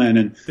in common.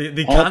 And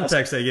the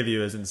context they give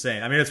you is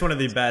insane. I mean, it's one of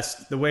the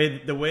best. The way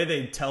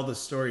they tell the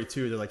story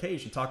too, they're like, hey, you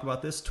should talk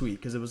about this tweet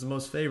because it was the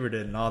most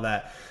favorited and all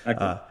that.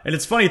 And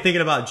it's funny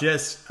thinking about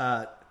Gist.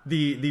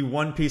 The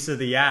one piece of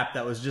the app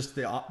that was just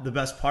the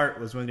best part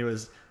was when there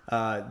was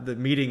the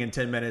meeting in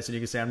 10 minutes, and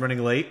you could say, I'm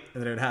running late,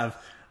 and then it'd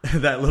have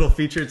that little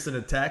feature it's in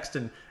a text,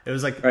 and it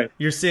was like,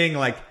 you're seeing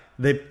like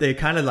they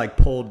kind of like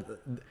pulled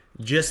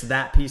just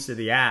that piece of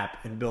the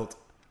app and built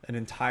an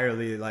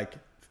entirely like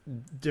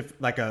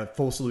a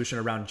full solution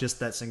around just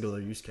that singular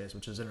use case,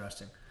 which is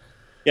interesting.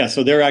 Yeah,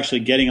 so they're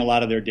actually getting a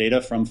lot of their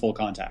data from Full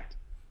Contact.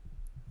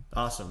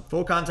 Awesome.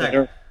 Full Contact.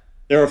 So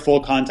they're a Full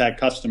Contact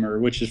customer,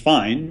 which is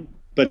fine,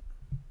 but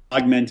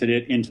augmented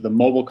it into the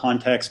mobile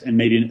context and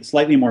made it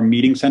slightly more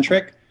meeting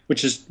centric,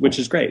 which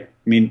is great.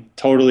 I mean,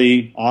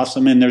 totally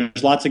awesome. And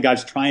there's lots of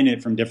guys trying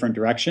it from different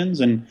directions,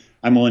 and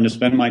I'm willing to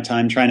spend my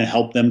time trying to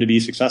help them to be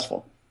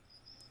successful.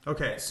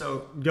 Okay,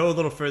 so go a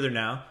little further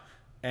now,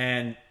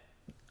 and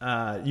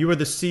you were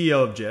the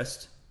CEO of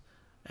Gist,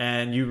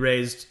 and you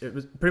raised, it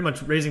was pretty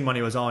much raising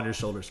money was all on your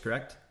shoulders,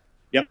 correct?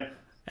 Yep.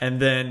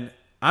 And then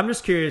I'm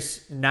just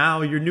curious,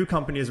 now your new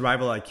company is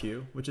Rival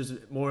IQ, which is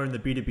more in the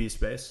B2B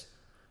space,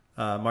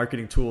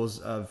 marketing tools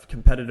of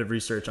competitive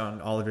research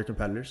on all of your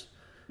competitors.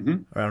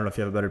 Mm-hmm. Or I don't know if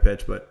you have a better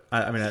pitch, but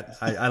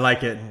I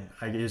like it and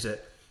I use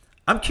it.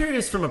 I'm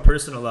curious from a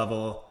personal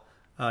level,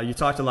 you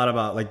talked a lot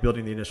about like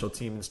building the initial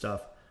team and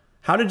stuff.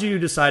 How did you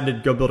decide to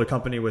go build a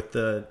company with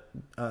the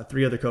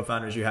 3 other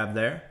co-founders you have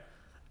there?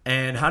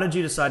 And how did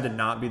you decide to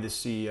not be the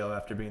CEO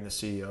after being the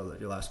CEO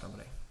of your last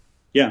company?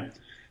 Yeah.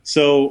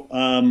 So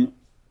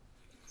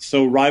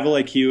Rival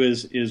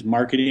IQ is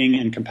marketing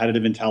and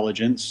competitive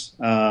intelligence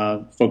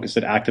focused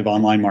at active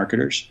online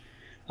marketers.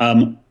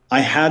 I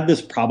had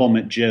this problem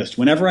at Gist.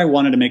 Whenever I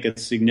wanted to make a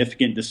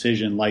significant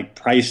decision like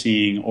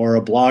pricing or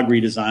a blog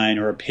redesign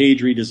or a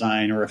page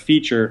redesign or a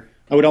feature,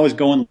 I would always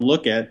go and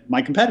look at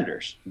my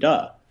competitors.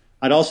 Duh.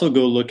 I'd also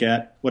go look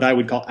at what I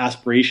would call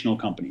aspirational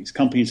companies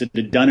that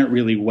had done it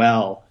really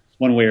well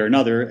one way or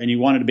another, and you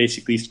wanted to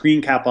basically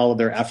screen cap all of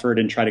their effort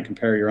and try to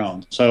compare your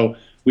own. So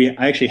I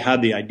actually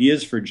had the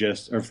ideas for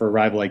Gist or for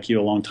Rival IQ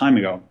a long time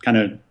ago, kind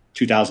of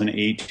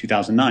 2008,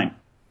 2009.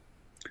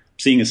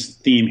 Seeing a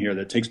theme here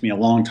that takes me a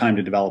long time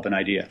to develop an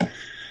idea.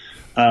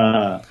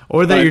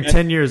 Or that you're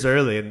 10 years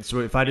early. And so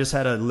if I just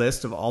had a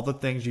list of all the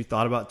things you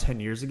thought about 10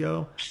 years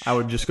ago, I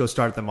would just go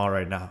start them all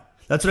right now.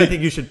 That's what I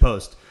think you should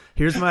post.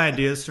 Here's my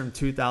ideas from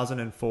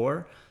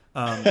 2004.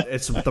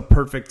 It's the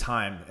perfect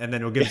time. And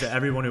then we'll give it to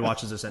everyone who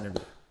watches this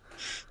interview.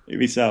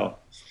 Maybe so.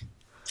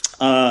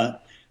 I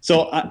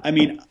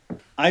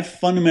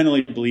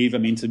fundamentally believe,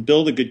 to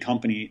build a good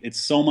company, it's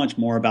so much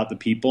more about the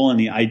people, and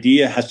the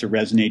idea has to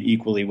resonate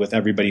equally with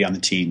everybody on the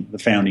team, the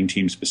founding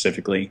team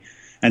specifically.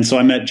 And so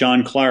I met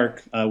John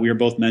Clark. We were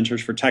both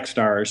mentors for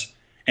Techstars,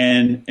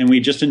 and we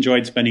just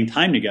enjoyed spending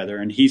time together.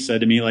 And he said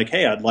to me, like,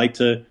 "Hey, I'd like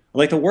to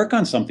work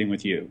on something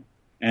with you."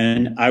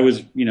 And I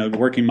was,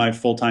 working my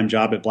full-time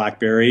job at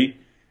BlackBerry.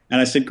 And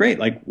I said, "Great,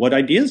 like, what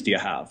ideas do you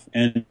have?"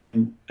 And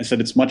I said,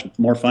 "It's much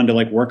more fun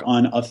to work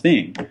on a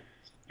thing."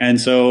 And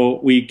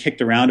so we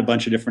kicked around a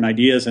bunch of different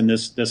ideas, and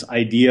this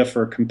idea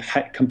for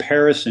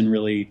comparison,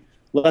 really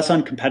less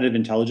on competitive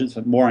intelligence,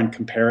 but more on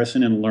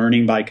comparison and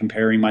learning by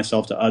comparing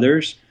myself to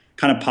others,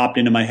 kind of popped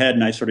into my head,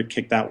 and I sort of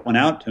kicked that one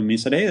out to him. He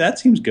said, "Hey, that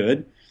seems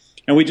good."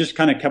 And we just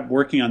kind of kept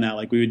working on that.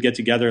 Like, we would get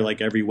together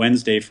every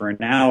Wednesday for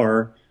an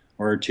hour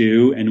or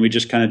two, and we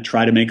just kind of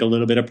try to make a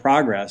little bit of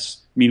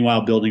progress,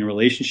 meanwhile building a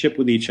relationship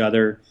with each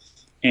other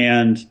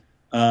and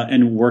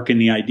working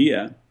the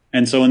idea.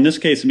 And so in this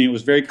case, it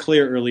was very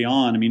clear early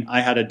on.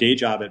 I had a day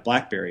job at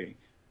BlackBerry.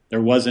 There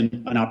wasn't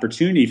an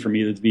opportunity for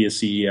me to be a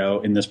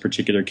CEO in this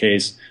particular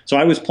case. So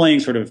I was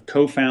playing sort of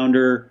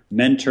co-founder,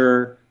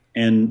 mentor,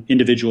 and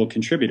individual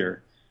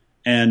contributor.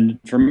 And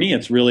for me,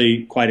 it's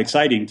really quite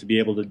exciting to be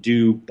able to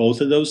do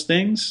both of those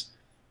things,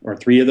 or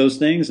 3 of those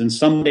things. And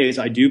some days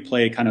I do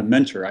play kind of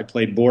mentor. I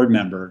play board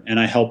member, and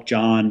I help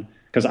John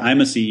because I'm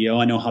a CEO.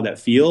 I know how that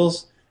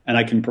feels, and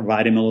I can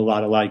provide him a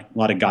lot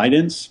of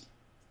guidance,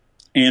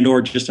 and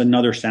or just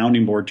another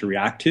sounding board to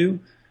react to.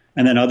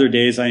 And then other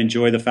days I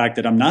enjoy the fact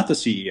that I'm not the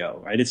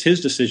CEO, right? It's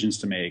his decisions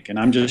to make, and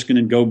I'm just going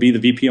to go be the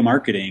VP of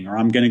marketing, or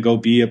I'm going to go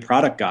be a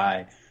product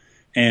guy.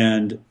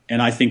 And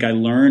I think I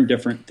learn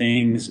different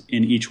things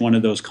in each one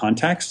of those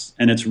contexts.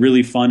 And it's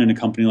really fun in a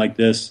company like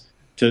this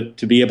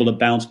to be able to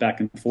bounce back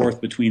and forth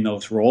between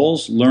those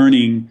roles,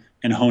 learning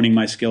and honing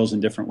my skills in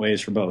different ways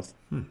for both.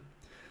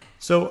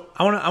 So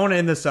I want to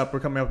end this up.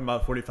 We're coming up in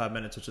about 45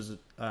 minutes, which is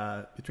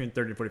between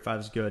 30 and 45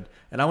 is good.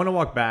 And I want to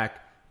walk back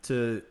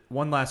to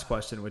one last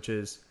question, which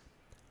is,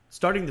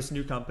 starting this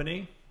new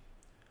company,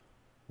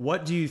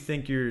 what do you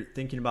think you're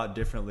thinking about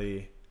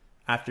differently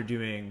after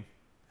doing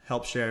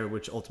HelpShare,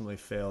 which ultimately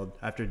failed,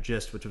 after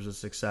Gist, which was a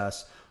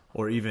success,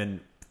 or even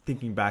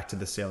thinking back to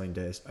the sailing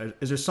days?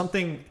 Is there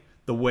something,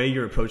 the way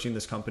you're approaching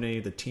this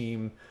company, the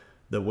team,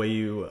 the way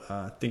you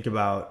think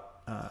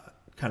about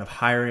kind of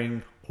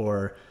hiring,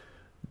 or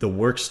the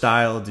work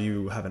style? Do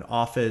you have an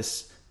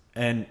office?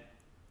 And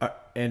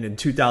in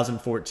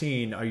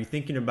 2014, are you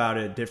thinking about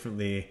it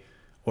differently,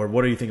 or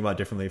what are you thinking about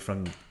differently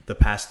from the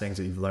past things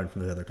that you've learned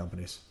from the other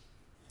companies?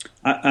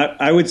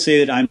 I would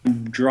say that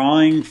I'm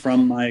drawing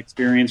from my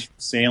experience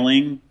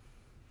sailing,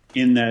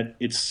 in that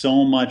it's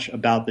so much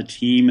about the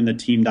team and the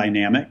team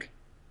dynamic,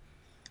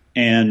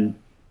 and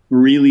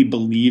really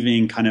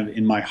believing kind of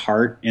in my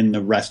heart in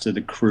the rest of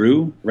the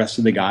crew, rest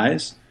of the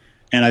guys.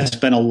 And I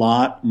spent a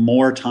lot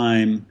more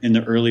time in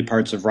the early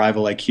parts of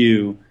Rival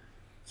IQ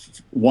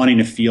wanting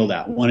to feel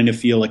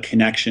a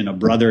connection, a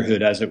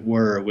brotherhood, as it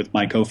were, with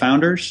my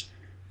co-founders.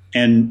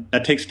 And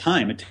that takes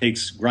time. It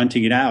takes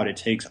grunting it out. It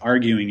takes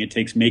arguing. It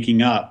takes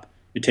making up.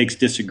 It takes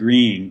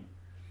disagreeing.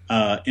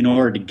 in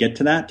order to get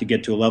to that, to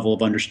get to a level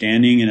of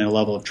understanding and a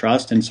level of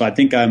trust. And so I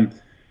think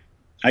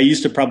I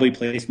used to probably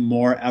place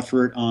more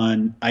effort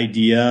on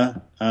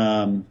idea,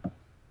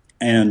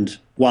 and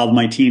while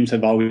my teams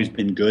have always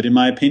been good, in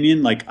my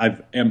opinion, like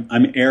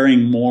I'm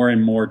erring more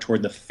and more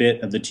toward the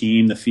fit of the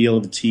team, the feel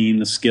of the team,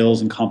 the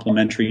skills and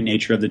complementary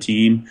nature of the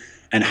team,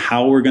 and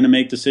how we're going to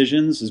make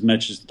decisions as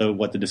much as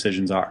what the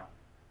decisions are.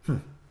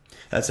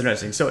 That's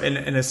interesting. So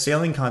in a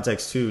sailing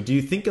context too, do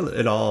you think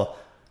at all,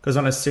 because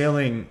on a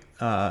sailboat,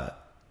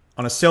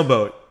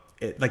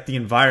 like the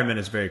environment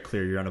is very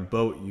clear. You're on a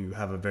boat, you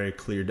have a very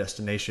clear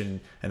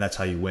destination, and that's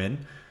how you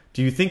win.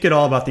 Do you think at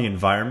all about the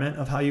environment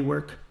of how you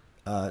work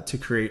to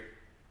create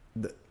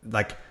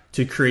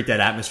that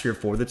atmosphere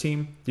for the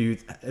team?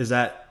 Is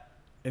that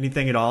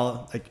anything at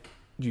all? Like,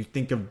 do you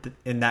think of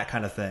in that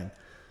kind of thing?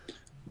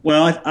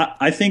 Well,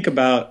 I think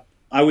about,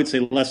 I would say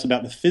less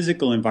about the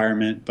physical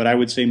environment, but I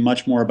would say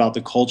much more about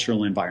the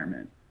cultural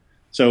environment.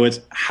 So it's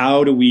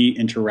how do we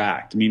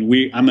interact? I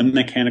mean, I'm a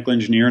mechanical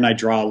engineer, and I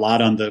draw a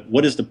lot on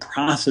what is the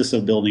process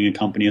of building a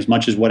company as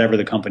much as whatever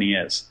the company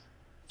is.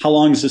 How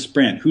long is the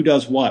sprint? Who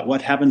does what?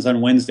 What happens on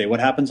Wednesday? What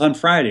happens on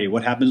Friday?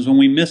 What happens when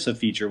we miss a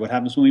feature? What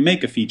happens when we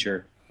make a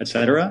feature, et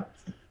cetera?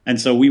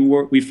 And so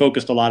we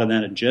focused a lot on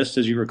that at GIST,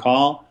 as you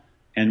recall,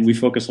 and we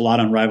focus a lot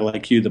on Rival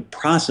IQ, the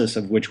process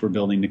of which we're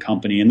building the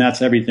company. And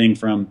that's everything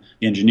from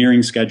the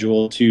engineering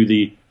schedule to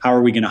the how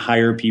are we going to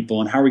hire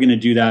people and how are we going to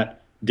do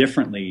that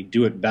differently,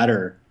 do it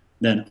better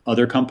than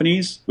other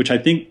companies, which I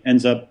think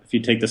ends up, if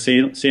you take the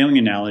sailing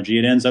analogy,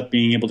 it ends up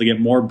being able to get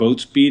more boat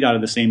speed out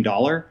of the same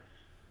dollar,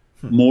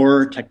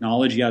 more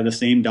technology out of the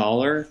same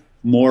dollar,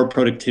 more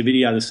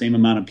productivity out of the same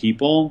amount of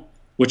people,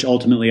 which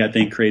ultimately I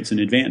think creates an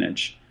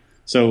advantage.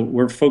 So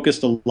we're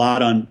focused a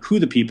lot on who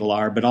the people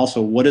are, but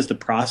also what is the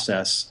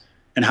process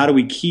and how do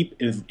we keep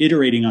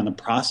iterating on the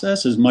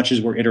process as much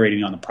as we're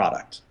iterating on the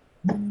product.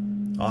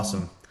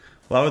 Awesome.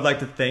 Well, I would like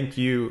to thank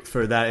you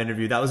for that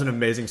interview. That was an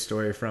amazing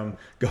story, from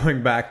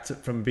going back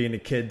from being a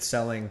kid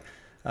selling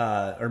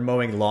or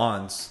mowing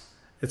lawns.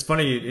 It's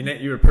funny,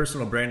 you were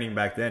personal branding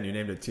back then. You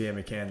named it T.A.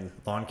 McCann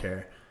Lawn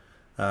Care.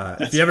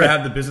 If you ever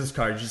have the business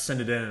card, just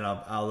send it in, and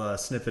I'll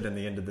sniff it in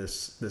the end of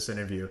this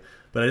interview.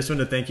 But I just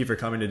wanted to thank you for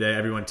coming today,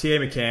 everyone. T.A.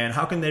 McCann,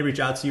 how can they reach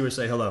out to you or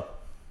say hello?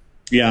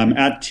 Yeah, I'm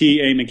at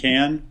T.A.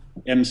 McCann,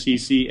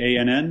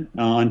 MCCANN,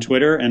 on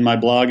Twitter, and my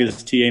blog is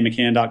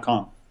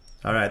tamccann.com.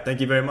 All right. Thank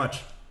you very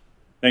much.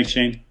 Thanks,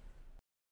 Shane.